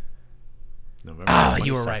 November Oh,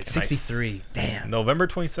 you were 22nd. right. 63. Damn. November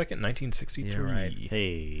 22nd, 1963. You're right.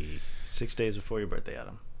 Hey, 6 days before your birthday,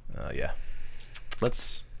 Adam. Yeah.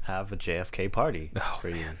 Let's have a JFK party Oh, for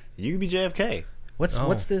man. you. You can be JFK. What's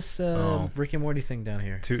Oh. this Oh. Rick and Morty thing down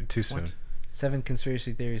here? Too soon. 7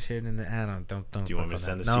 conspiracy theories hidden in the. I don't. Do you want me click to on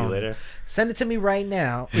send that. this to you No. later? Send it to me right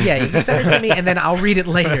now. Yeah, you can send it to me and then I'll read it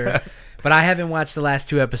later. But I haven't watched the last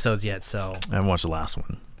 2 episodes yet, so I haven't watched the last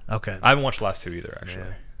one. okay. I haven't watched the last 2 either, actually.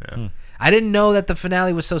 Yeah. I didn't know that the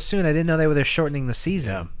finale was so soon. I didn't know they were shortening the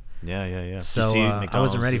season. Yeah. So, You see I wasn't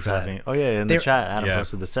McDonald's ready is for that. having- Oh yeah, in They're- the chat, Adam Yeah.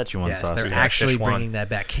 posted the Szechuan Yes, sauce. they're Yeah, actually Szechuan. bringing that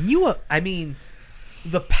back. Can you? I mean,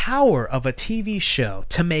 the power of a TV show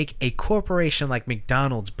to make a corporation like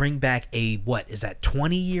McDonald's bring back a what is that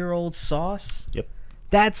 20-year-old sauce? Yep.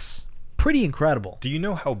 That's pretty incredible. Do you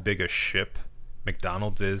know how big a ship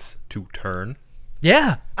McDonald's is to turn?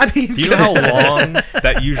 Yeah, I mean, Do you know how long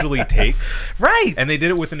that usually takes? right? And they did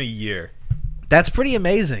it within a year. That's pretty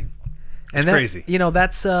amazing. And that, crazy. You know,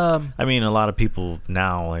 that's I mean, a lot of people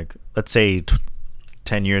now, like, let's say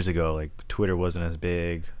 10 years ago, like, Twitter wasn't as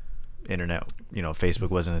big, internet, Facebook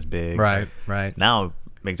wasn't as big. right. Now,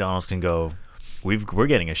 McDonald's can go, we're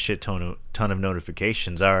getting a shit ton of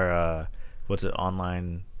notifications. Our, what's it,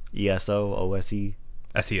 online ESO, OSE?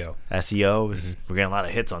 SEO. SEO is we're getting a lot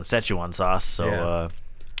of hits on Szechuan sauce, so Yeah.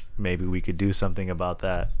 maybe we could do something about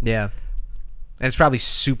that. Yeah. And it's probably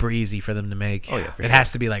super easy for them to make. Oh, yeah, for it sure.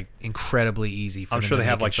 has to be like incredibly easy for I'm them sure to they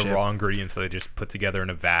have make like and the ship. raw ingredients that they just put together in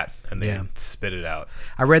a vat and they Yeah. spit it out.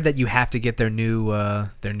 I read that you have to get their new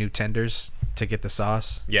tenders to get the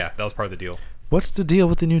sauce. Yeah, that was part of the deal. What's the deal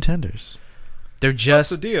with the new tenders? They're just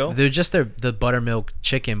the deal? They're just the buttermilk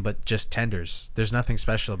chicken, but just tenders. There's nothing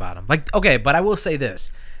special about them. Like, okay, but I will say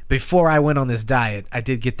this: before I went on this diet, I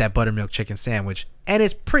did get that buttermilk chicken sandwich, and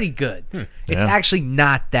it's pretty good. It's Yeah. actually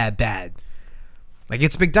not that bad. Like,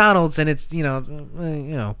 it's McDonald's, and it's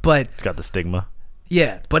but It's got the stigma.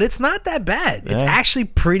 yeah, but it's not that bad. It's Yeah. actually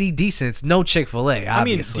pretty decent. It's no Chick-fil-A, I mean,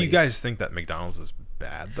 obviously. do you guys think that McDonald's is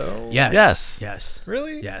bad though? Yes. Yes.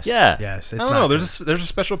 Really? Yes. Yeah. Yes. I It's don't not know. good. There's a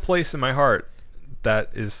special place in my heart that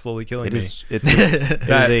is slowly killing It me. is. It is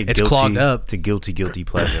a It's guilty, clogged up. It's a guilty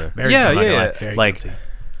pleasure. Very Yeah, guilty. yeah, yeah. Very Like guilty.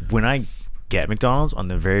 when I get McDonald's on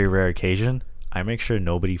the very rare occasion, I make sure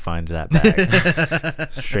nobody finds that bag.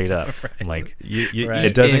 Straight up. Like You Right.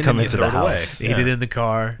 it doesn't eat come and you into throw the it away. house. Eat Yeah. it in the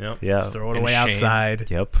car. Yep. Yeah. Throw it In away shame. outside.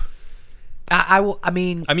 Yep. I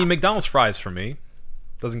mean, I mean, McDonald's fries for me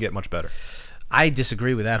doesn't get much better. I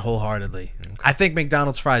disagree with that wholeheartedly. I think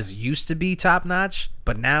McDonald's fries used to be top notch,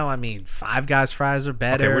 but now, I mean, Five Guys fries are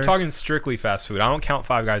better. Okay, we're talking strictly fast food. I don't count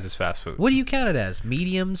Five Guys as fast food. What do you count it as?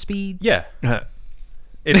 Medium speed? Yeah.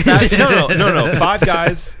 It's fast, no. Five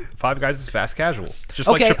Guys is fast casual. Just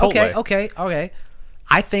like Chipotle. Okay.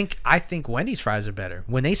 I think Wendy's fries are better.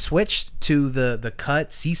 When they switched to the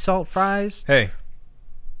cut sea salt fries, Hey,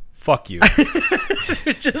 fuck you.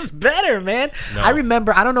 they're just better, man. No. I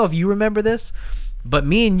remember, I don't know if you remember this, but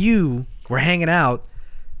me and you were hanging out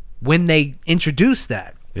when they introduced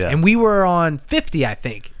that. Yeah. And we were on 50, I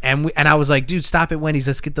think. And I was like, dude, stop at Wendy's.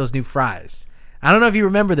 Let's get those new fries. I don't know if you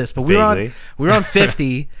remember this, but we were on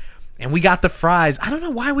 50, and we got the fries. I don't know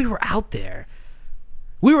why we were out there.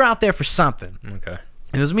 We were out there for something. Okay.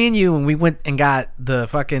 It was me and you, and we went and got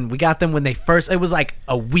we got them when they first, it was like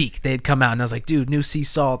a week they had come out, and I was like, dude, new sea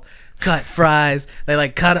salt, cut fries. They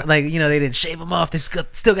like cut, like, you know, they didn't shave them off. They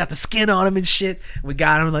still got the skin on them and shit. We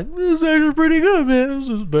got them, like, this is actually pretty good, man. This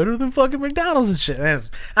is better than fucking McDonald's and shit.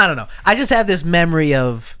 I don't know. I just have this memory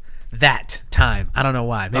of that time. I don't know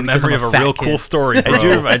why. Maybe a memory of a real cool story, bro.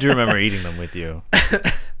 I do remember eating them with you.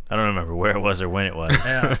 I don't remember where it was or when it was.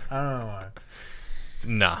 Yeah, I don't know why.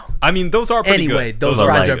 No. I mean, those are pretty anyway, good. Those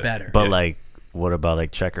fries are better. But like, what about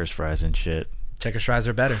like Checkers fries and shit? Checkers fries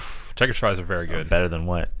are better. Checkers fries are very good. Better than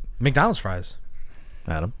what? McDonald's fries.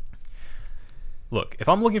 Adam? Look, if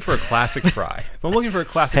I'm looking for a classic fry,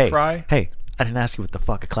 fry... Hey, I didn't ask you what the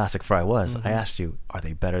fuck a classic fry was. I asked you, are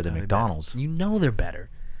they better than McDonald's? You know they're better.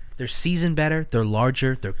 They're seasoned better. They're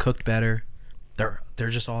larger. They're cooked better. They're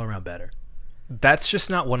just all around better. That's just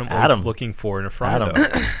not what I'm always looking for in a fry, though.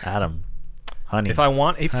 Adam. Honey. If I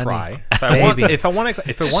want a fry, if I want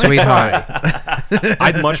a fry,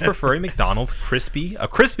 I'd much prefer a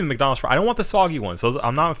crispy McDonald's fry. I don't want the soggy ones.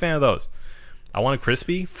 I'm not a fan of those. I want a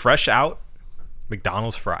crispy, fresh out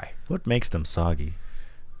McDonald's fry. What makes them soggy?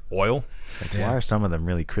 Oil. Like, why are some of them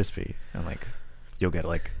really crispy? And like, you'll get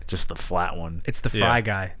like just the flat one. It's the fry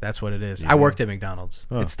guy. That's what it is. I worked at McDonald's.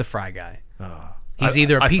 Oh. It's the fry guy. Oh. He's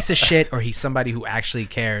either a piece of shit or he's somebody who actually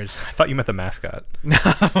cares. I thought you meant the mascot.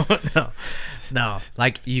 No.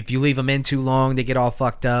 Like, if you leave them in too long, they get all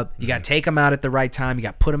fucked up. You got to take them out at the right time. You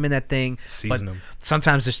got to put them in that thing. Season them.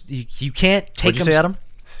 Sometimes you can't take them. What'd you say, Adam?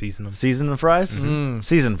 Season them. Season the fries?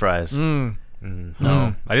 Season fries. No.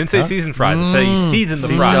 I didn't say season fries. I said you season the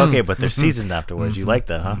fries. Okay, but they're seasoned afterwards. You like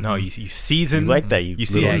that, huh? No, you season. You like that. You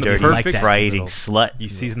season the dirty perfect fry-eating slut. You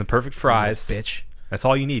season the perfect fries. Bitch. That's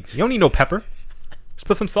all you need. You don't need no pepper. Just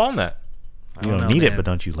put some salt in that. You don't need it, but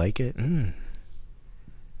don't you like it?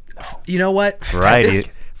 You know what?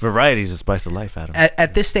 Variety is the spice of life, Adam.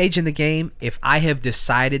 At this stage in the game, if I have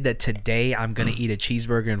decided that today I'm going to eat a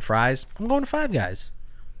cheeseburger and fries, I'm going to Five Guys.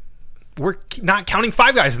 We're not counting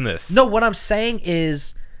Five Guys in this. No, what I'm saying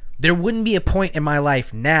is there wouldn't be a point in my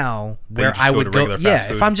life now where I would go.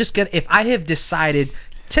 Yeah, if I have decided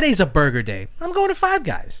today's a burger day, I'm going to Five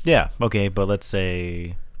Guys. Yeah, okay, but let's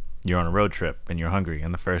say you're on a road trip and you're hungry,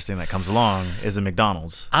 and the first thing that comes along is a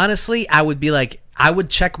McDonald's. Honestly, I would be like, I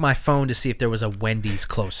would check my phone to see if there was a Wendy's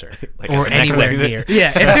closer Like or anywhere near.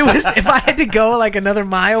 Yeah, if I had to go like another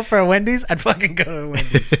mile for a Wendy's, I'd fucking go to a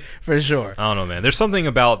Wendy's for sure. I don't know, man. There's something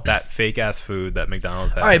about that fake ass food that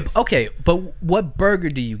McDonald's has. All right, okay, but what burger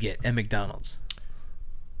do you get at McDonald's?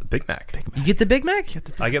 Big Mac. You get the Big Mac?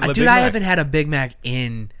 I get the Big Dude, Mac. I haven't had a Big Mac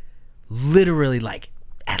in literally like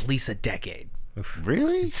at least a decade.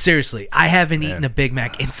 Really? Seriously, I haven't eaten a Big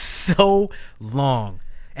Mac in so long.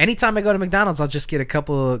 Anytime I go to McDonald's, I'll just get a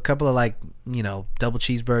couple of like, you know, double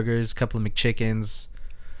cheeseburgers, a couple of McChickens.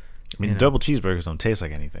 I mean, double cheeseburgers don't taste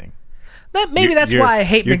like anything. That's why I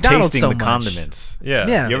hate McDonald's so much. You're tasting the condiments.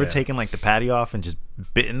 Yeah. You ever taken like the patty off and just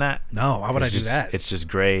bitten that? No, why would I do that? It's just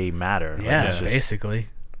gray matter. Yeah, it's just, basically.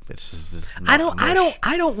 It's just I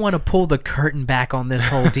don't want to pull the curtain back on this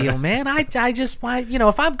whole deal, man. I just want, you know,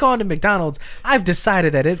 if I'm going to McDonald's, I've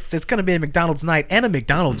decided that it's going to be a McDonald's night and a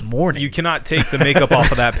McDonald's morning. You cannot take the makeup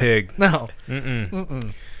off of that pig. No.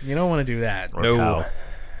 Mm-mm. You don't want to do that. Or No. cow.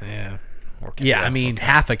 Yeah. Yeah, I mean,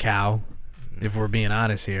 half a cow, if we're being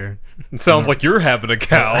honest here. It sounds like you're having a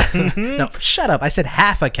cow. No, shut up. I said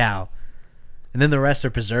half a cow. And then the rest are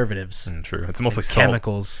preservatives. True. It's mostly salt.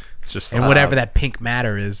 Chemicals. It's just and whatever that pink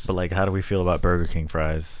matter is. But like, how do we feel about Burger King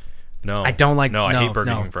fries? No. I don't like. No, I hate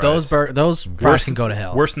Burger King fries. Those fries can go to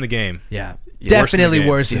hell. Worse in the game. Yeah. Yeah, Definitely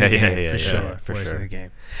worse in the game. Yeah, for yeah, sure. for Worse sure. in the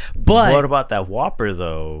game. But What about that Whopper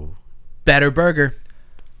though? better burger.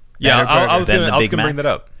 Yeah, I was Than going the to Big bring Mac? that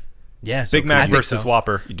up. Yeah. Big I Mac think versus so.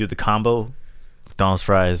 Whopper. You do the combo, McDonald's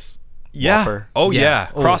fries. Yeah. Whopper. Oh, yeah.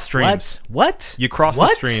 Oh, Cross streams. What? You cross the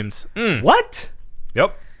What? streams. What?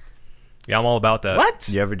 Yep. Yeah, I'm all about that. What?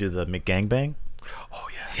 You ever do the McGangbang? Oh,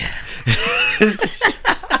 yeah.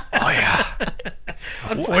 Oh, yeah.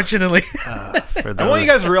 Unfortunately. For I want you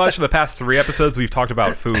guys to realize for the past 3 episodes, we've talked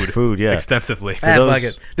about food. Food, yeah. Extensively. Fuck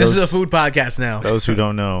it. This is a those- food podcast now. Those who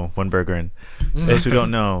don't know, one burger in. Those who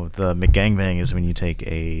don't know, the McGangbang is when you take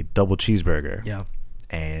a double cheeseburger Yeah.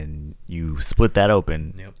 and you split that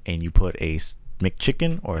open Yep. and you put a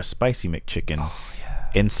McChicken or a spicy McChicken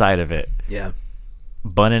inside of it, Yeah.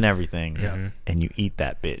 bun and everything, Yeah. and you eat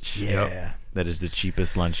that bitch. Yeah. That is the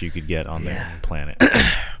cheapest lunch you could get on the planet.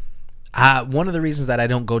 One of the reasons that I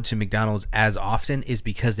don't go to McDonald's as often is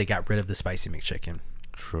because they got rid of the spicy McChicken.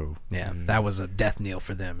 True. Yeah, that was a death knell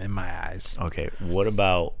for them in my eyes. Okay, what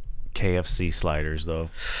about KFC sliders though?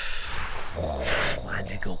 My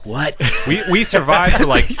nigga, what? We survived for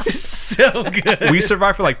like This is so good. we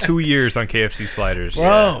survived for like 2 years on KFC sliders.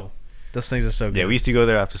 Bro, those things are so good. Yeah, we used to go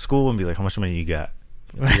there after school and be like, "How much money you got?"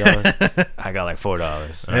 $3? I got like $4.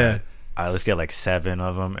 Yeah. All right, let's get like 7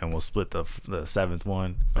 of them, and we'll split the 7th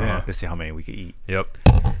one. Yeah. Let's see how many we could eat. Yep.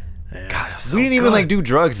 God, We didn't even like do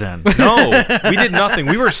drugs then. No, we did nothing.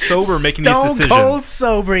 We were sober making these Stone decisions. cold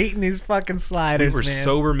sober eating these fucking sliders, We were man.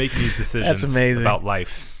 sober making these decisions. That's amazing. About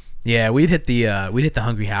life. Yeah, we'd hit the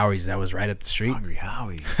Hungry Howie's that was right up the street. Hungry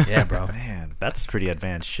Howie. Yeah, bro. Man, that's pretty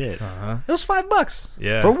advanced shit. It was $5.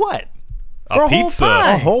 Yeah. For what? For a a whole pizza.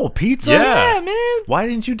 pie. A whole pizza? Yeah. man. Why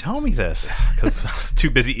didn't you tell me this? Because I was too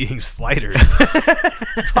busy eating sliders.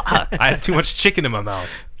 I had too much chicken in my mouth.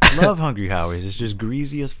 I love Hungry Howie's. It's just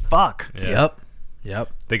greasy as fuck. Yeah.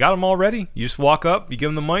 Yep. They got them all ready. You just walk up, you give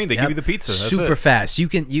them the money, they Yep. give you the pizza. That's Super it. fast.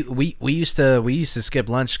 We used to skip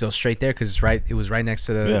lunch, go straight there because it was right next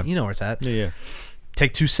to the Yeah. you know where it's at. Yeah.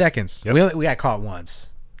 Take 2 seconds. Yep. We got caught once.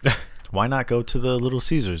 Why not go to the Little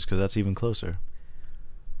Caesars? Because that's even closer.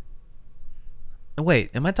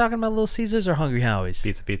 Wait, am I talking about Little Caesars or Hungry Howie's?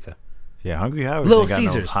 Pizza. Yeah, Hungry Howie's Little ain't got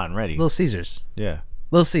Caesars. no hot and ready. Little Caesars. Yeah.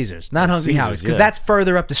 Little Caesars, not Little Hungry Caesars, Howie's, because yeah. that's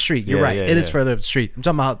further up the street. You're Yeah, right. yeah, It is yeah. further up the street. I'm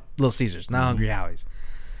talking about Little Caesars, not Hungry Howie's.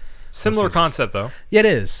 Similar Caesars. concept, though. Yeah, it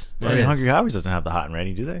is. I It mean, is. Hungry Howie's doesn't have the hot and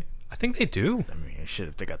ready, do they? I think they do. I mean, shit,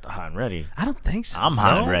 if they got the hot and ready. I don't think so. I'm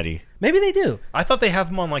hot No? and ready. Maybe they do. I thought they have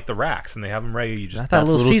them on like the racks and they have them ready. You I just. thought That's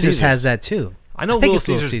Little Little Caesars Caesars. has that too. I know I think Little it's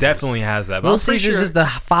Little Caesars Caesars. definitely has that. But Little I'm pretty Caesars sure- is the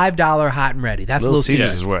 $5 hot and ready. That's Little Little Caesars.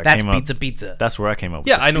 Caesars is where it That's came up. pizza. That's where I came up with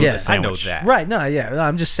Yeah, it. I know. Yeah. That. I know Sandwich. that. Right? No, yeah. No,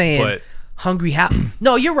 I'm just saying. But Hungry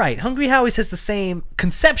No, you're right. Hungry Howie's has the same.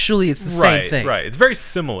 Conceptually, it's the same thing. Right. It's very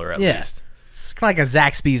similar at Yeah. least. It's like a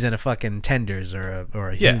Zaxby's and a fucking Tenders or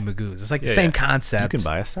a Yeah. Huey Magoo's. It's like the Yeah, same yeah. concept. You can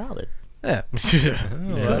buy a salad. Yeah.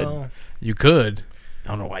 Well, You could. I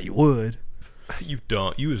don't know why you would. you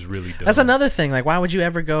don't. You was really dumb. That's another thing. Like, why would you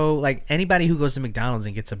ever go? Like, anybody who goes to McDonald's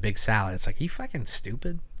and gets a big salad, it's like, are you fucking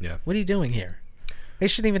stupid? Yeah. What are you doing here? They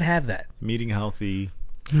shouldn't even have that. Meeting healthy.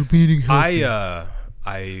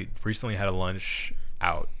 I recently had a lunch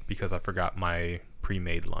out because I forgot my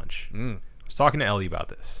pre-made lunch. I was talking to Ellie about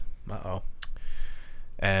this, Uh-oh.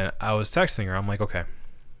 and I was texting her. I'm like, okay,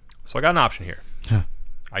 so I got an option here.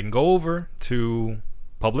 I can go over to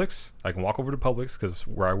Publix. I can walk over to Publix because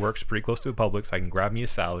where I work is pretty close to a Publix. I can grab me a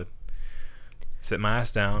salad, sit my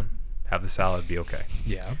ass down, have the salad, be okay.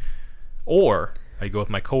 Yeah. Or I go with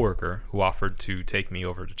my coworker who offered to take me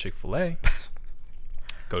over to Chick-fil-A.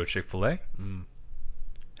 Go to Chick-fil-A.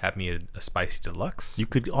 Have me a spicy deluxe. You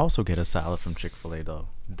could also get a salad from Chick-fil-A, though.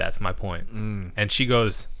 That's my point. And she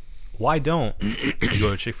goes, why don't you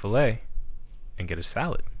go to Chick-fil-A and get a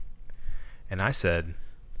salad? And I said,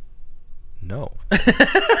 no.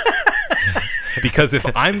 Because if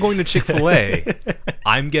I'm going to Chick-fil-A,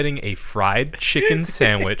 I'm getting a fried chicken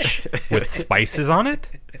sandwich with spices on it,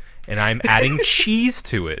 and I'm adding cheese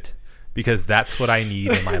to it because that's what I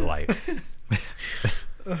need in my life.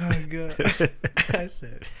 Oh, my God. I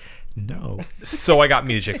said. No. So I got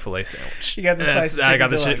me a Chick-fil-A sandwich. You got the That's- spicy I got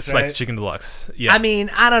chicken the deluxe, spicy right? chicken deluxe. Yeah. I mean,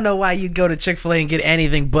 I don't know why you'd go to Chick-fil-A and get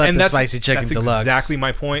anything but the spicy chicken that's deluxe. exactly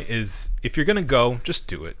my point is if you're going to go, just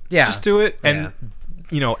do it. Yeah. Just do it and,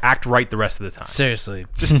 Yeah. Act right the rest of the time. Seriously.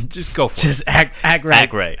 Just go for Just it. act right.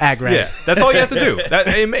 Act right. Act right. Yeah, that's all you have to do. That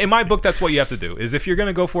in my book, that's what you have to do. Is if you're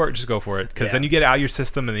gonna go for it, just go for it, because Yeah. then you get it out of your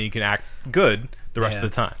system, and then you can act good the rest of the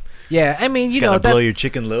time. Yeah, I mean, you know, Gotta blow that, your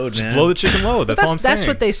chicken load, man. Blow the chicken load. That's all I'm saying. that's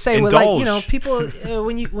what they say. With, like, you know, Indulge. people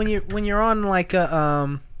when you're on like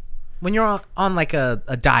a when you're on like a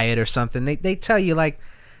diet or something, they tell you, like,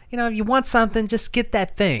 you know, if you want something, just get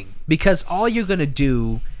that thing, because all you're gonna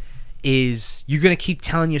do is you're gonna keep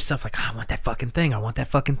telling yourself, like, oh, I want that fucking thing, I want that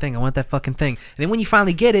fucking thing, I want that fucking thing, and then when you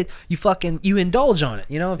finally get it, you indulge on it.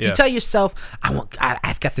 You know, if you Yeah. tell yourself,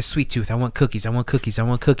 I've got this sweet tooth, I want cookies, I want cookies, I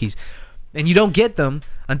want cookies, and you don't get them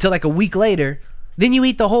until like a week later, then you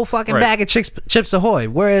eat the whole fucking Right. bag of Chips Ahoy.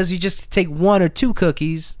 Whereas you just take 1 or 2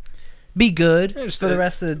 cookies, be good Yeah, just for the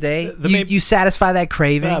rest of the day. the you, main- you satisfy that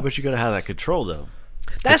craving. Yeah, but you gotta have that control, though.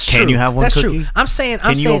 That's Can true. you have one That's cookie? true. I'm saying.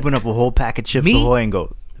 Can you open up a whole pack of Chips Me? Ahoy and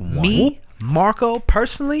go, Me, Marco,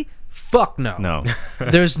 personally, fuck no. No.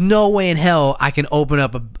 There's no way in hell I can open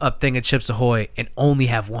up a thing of Chips Ahoy and only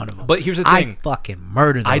have one of them. But here's the thing. I fucking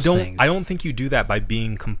murder those things. I don't think you do that by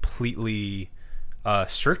being completely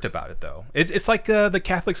strict about it, though. It's like the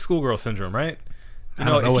Catholic schoolgirl syndrome, right? I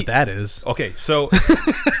don't know if what you- that is. Okay, so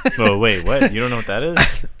Oh, wait, what? You don't know what that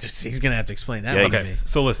is? He's gonna have to explain that Yeah, one to okay, me.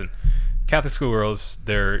 so listen. Catholic school girls,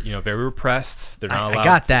 they're very repressed. They're not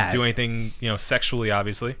allowed to do anything sexually,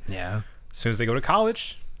 obviously. Yeah. As soon as they go to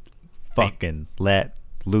college, Fucking let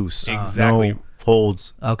loose. Exactly. No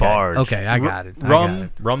holds barred. Okay, I got it.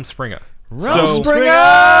 Rum Springer.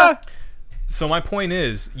 So my point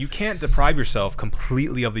is, you can't deprive yourself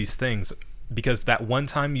completely of these things, because that one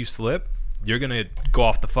time you slip, you're gonna go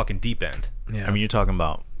off the fucking deep end. Yeah. I mean, you're talking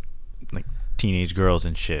about like teenage girls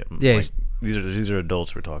and shit. Yeah, Like, these are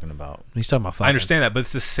adults we're talking about. He's talking about fucking. I understand that, but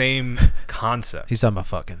it's the same concept. He's talking about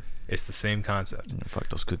fucking. It's the same concept. You know, fuck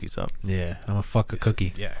those cookies up. Yeah, I'm gonna fuck a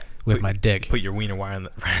cookie. Yeah. With my dick. Put your wiener wire in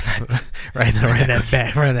that right in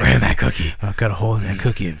that cookie. I'll cut a hole in that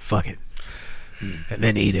cookie and fuck it, and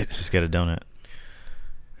then eat it. Just get a donut.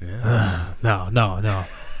 Yeah. No.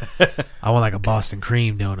 I want like a Boston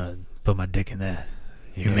cream donut. Put my dick in that.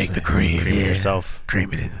 You make the cream. Cream it yourself.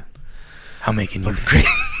 Cream it in. How many can you fit?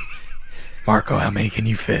 Marco, how many can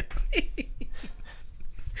you fit?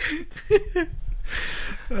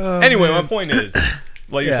 Anyway, my point is,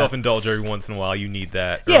 let yourself indulge every once in a while. You need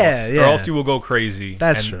that. Or else you will go crazy.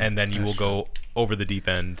 That's true. And then you will go over the deep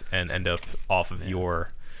end and end up off of your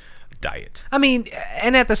diet. I mean,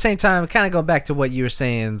 and at the same time, kind of go back to what you were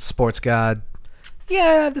saying, sports god.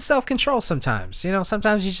 Yeah, the self-control sometimes.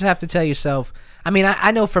 Sometimes you just have to tell yourself. I mean, I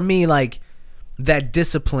know for me, like, that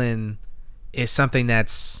discipline is something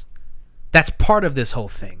that's part of this whole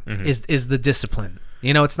thing. Is the discipline.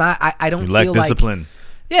 It's not. I don't feel like discipline.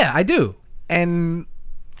 Yeah, I do. And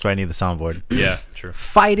So I need the soundboard. Yeah, true.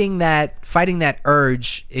 Fighting that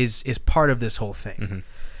urge is part of this whole thing.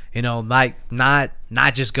 Like not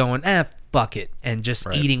just going fuck it and just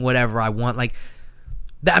eating whatever I want. Like,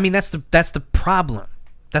 I mean, that's the problem.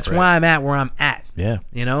 That's why I'm at where I'm at. Yeah.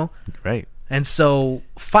 Right. And so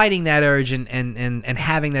fighting that urge and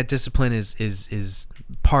having that discipline is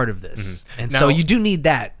part of this. And Now, so you do need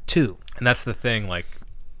that too. And that's the thing. Like,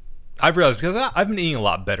 I've realized, because I've been eating a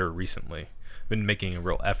lot better recently. I've been making a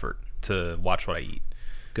real effort to watch what I eat.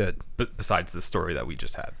 Good. Besides the story that we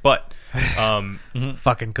just had, but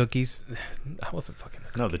Fucking cookies. I wasn't fucking.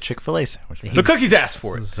 No, the Chick-fil-A sandwich. The cookies asked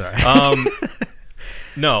for it. Sorry.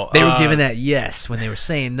 No, They were giving that yes. When they were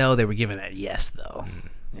saying no, they were giving that yes, though.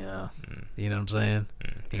 Yeah. You know what I'm saying?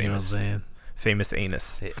 You know what I'm saying? Famous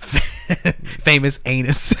anus. Famous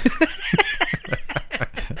anus.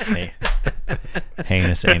 Hey.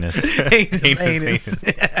 Heinous anus. Heinous anus.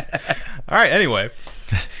 All right. Anyway,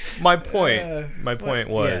 my point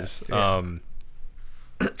was, I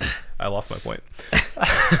lost my point.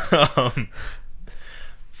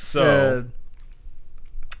 So,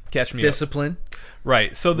 catch me discipline. up.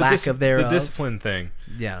 Right. So the Lack of thereof. the discipline thing.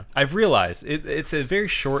 Yeah. I've realized it's a very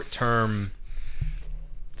short-term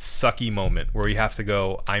sucky moment where you have to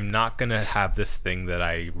go, I'm not going to have this thing that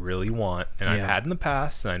I really want and I've had in the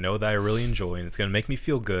past and I know that I really enjoy and it's going to make me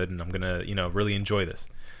feel good and I'm going to, really enjoy this.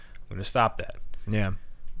 I'm going to stop that. Yeah.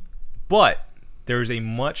 But there's a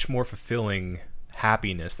much more fulfilling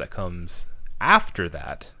happiness that comes after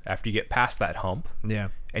that, after you get past that hump. Yeah.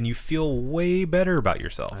 And you feel way better about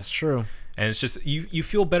yourself. That's true. And it's just, you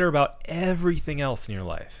feel better about everything else in your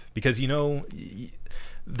life because,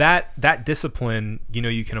 that discipline,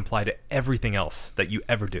 you can apply to everything else that you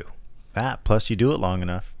ever do. That, plus you do it long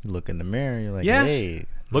enough. You look in the mirror, you're like, hey.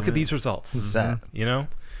 Look at these results. What's that?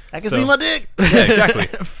 I can see my dick. Yeah, exactly.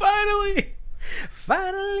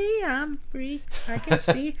 Finally, I'm free. I can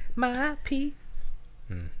see my pee.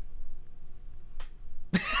 I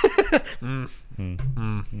don't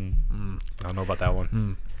know about that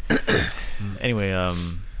one. Anyway,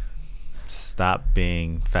 stop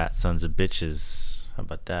being fat sons of bitches. How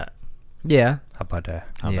about that? Yeah. How about that?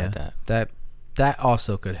 How about that? That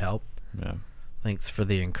also could help. Yeah. Thanks for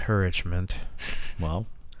the encouragement. Well,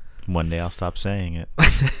 one day I'll stop saying it.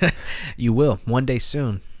 You will. One day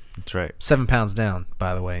soon. That's right. 7 pounds down,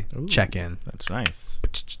 by the way. Ooh, Check in. That's nice.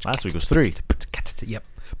 Last week was 3. Yep.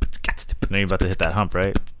 Now you're about to hit that hump,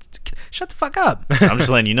 right? Shut the fuck up. I'm just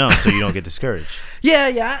letting you know so you don't get discouraged.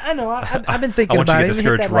 Yeah, I know. I've been thinking I want you about to it. get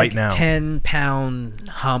discouraged Hit that, right now. 10-pound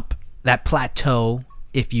hump, that plateau,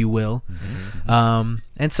 if you will. Mm-hmm.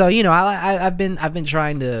 And so I've been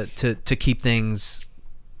trying to keep things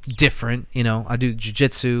different. I do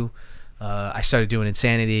jiu-jitsu. I started doing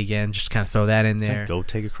Insanity again. Just kind of throw that in there. Go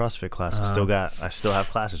take a CrossFit class. I still have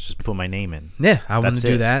classes. Just put my name in. Yeah, I want to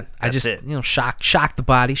do that. I That's just it. shock the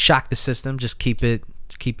body, shock the system. Just keep it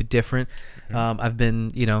different. I've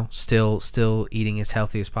been still eating as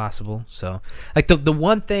healthy as possible. So like the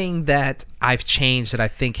one thing that I've changed that I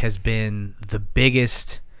think has been the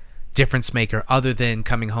biggest difference maker, other than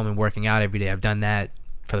coming home and working out every day. I've done that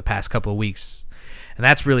for the past couple of weeks, and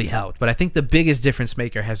that's really helped. But I think the biggest difference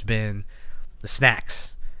maker has been the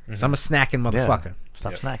snacks. So I'm a snacking motherfucker.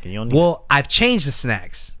 Stop snacking. You don't need Well, I've changed the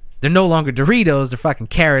snacks. They're no longer Doritos. They're fucking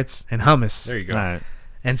carrots and hummus. There you go. All right.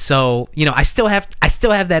 And so, I still have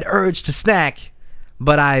that urge to snack,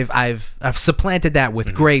 but I've supplanted that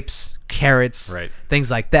with grapes, carrots, Right.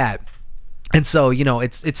 things like that. And so,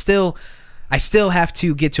 it's still, I still have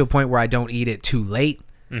to get to a point where I don't eat it too late.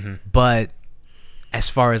 But as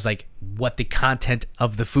far as like what the content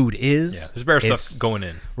of the food is, Yeah, there's better it's- stuff going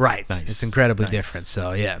in. Right. Nice. It's incredibly Nice. different.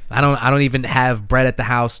 So yeah, I don't even have bread at the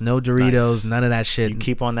house, no Doritos, Nice. none of that shit. You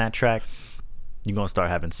keep on that track, you're going to start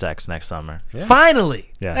having sex next summer. Yeah.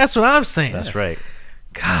 Finally. Yeah. That's what I'm saying. That's right.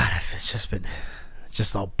 God, it's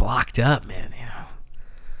just all blocked up, man.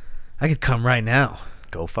 I could come right now.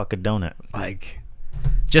 Go fuck a donut. Like,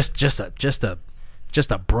 just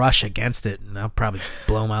a brush against it, and I'll probably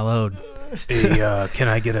blow my load. Hey, can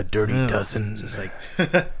I get a dirty Yeah. dozen? Just like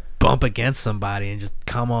bump against somebody and just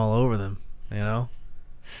come all over them. You know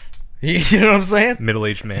what I'm saying?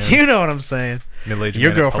 Middle-aged man. You know what I'm saying. Middle-aged Your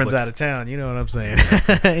man at girlfriend's Publix. out of town. You know what I'm saying.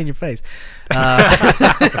 In your face. That's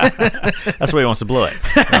where he wants to blow it.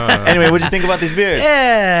 Anyway, what'd you think about these beers?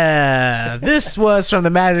 Yeah, this was from the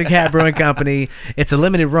Magic Hat Brewing Company. It's a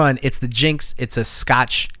limited run. It's the Jinx. It's a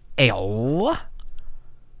Scotch ale.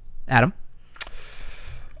 Adam?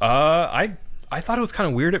 I thought it was kind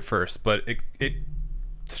of weird at first, but it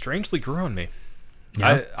strangely grew on me.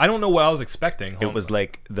 Yeah. I don't know what I was expecting. It was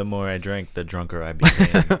like the more I drank, the drunker I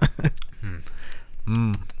became.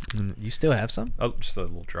 You still have some? just a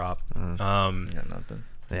little drop. Got nothing.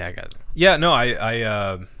 Yeah, I got it. Yeah, no,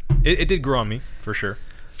 it did grow on me for sure.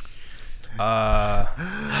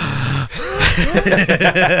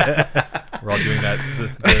 We're all doing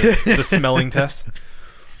the smelling test.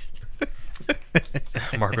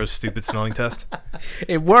 Marco's stupid smelling test.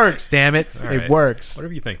 It works, damn it. All It right. works.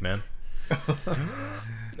 Whatever you think, man.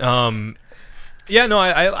 Yeah, no,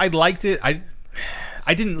 I liked it. I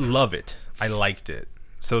didn't love it. I liked it.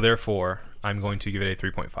 So therefore, I'm going to give it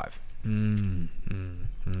a 3.5.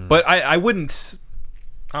 But I wouldn't.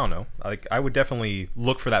 I don't know. Like I would definitely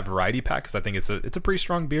look for that variety pack because I think it's a pretty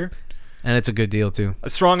strong beer. And it's a good deal, too.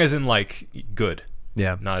 Strong as in like good,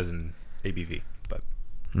 Yeah. not as in ABV. But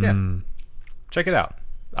yeah, check it out.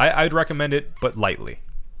 I'd recommend it, but lightly.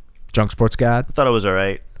 Drunk Sports God. I thought it was all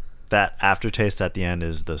right. That aftertaste at the end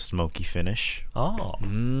is the smoky finish, Oh,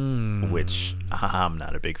 which I'm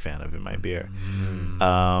not a big fan of in my beer.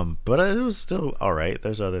 But it was still all right.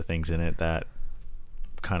 There's other things in it that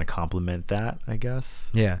kind of complement that, I guess.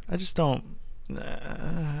 Yeah. I just don't.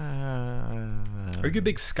 are you a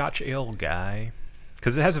big Scotch ale guy?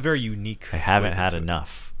 Because it has a very unique. I haven't flavor had to it.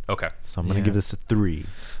 enough. Okay. So I'm going to Yeah. give this a 3.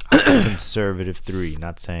 Conservative 3.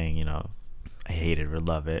 Not saying, I hate it or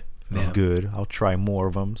love it. Yeah. Good. I'll try more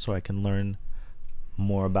of them so I can learn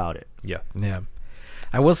more about it. Yeah. Yeah.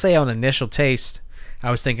 I will say on initial taste, I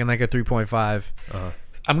was thinking like a 3.5.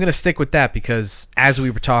 I'm going to stick with that because as we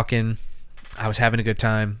were talking, I was having a good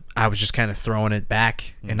time. I was just kind of throwing it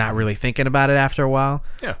back and not really thinking about it after a while.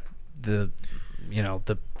 Yeah. The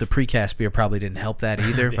precast beer probably didn't help that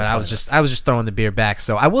either, but I was just throwing the beer back.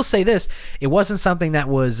 So I will say this, it wasn't something that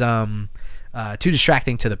was too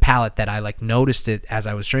distracting to the palate that I like noticed it as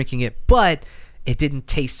I was drinking it, but it didn't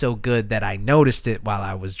taste so good that I noticed it while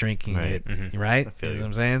I was drinking Right. it. Right? You know what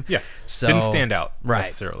I'm saying? Yeah. So Didn't stand out right.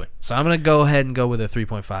 necessarily. So I'm gonna go ahead and go with a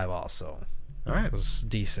 3.5 also. All right. It was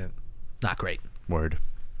decent. Not great. Word.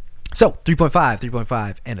 So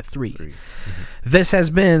 3.5, and a 3. This has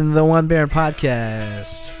been the One Baron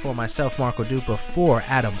Podcast. For myself, Marco Dupa. For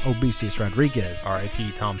Adam Obesius Rodriguez.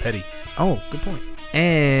 R.I.P. Tom Petty. Oh, good point.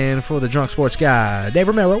 And for the Drunk Sports Guy, Dave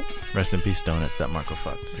Romero. Rest in peace, donuts that Marco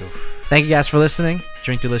fucked. Thank you guys for listening.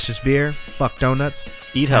 Drink delicious beer. Fuck donuts.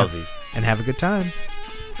 Eat healthy. And have a good time.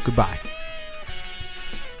 Goodbye.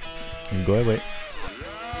 Go away.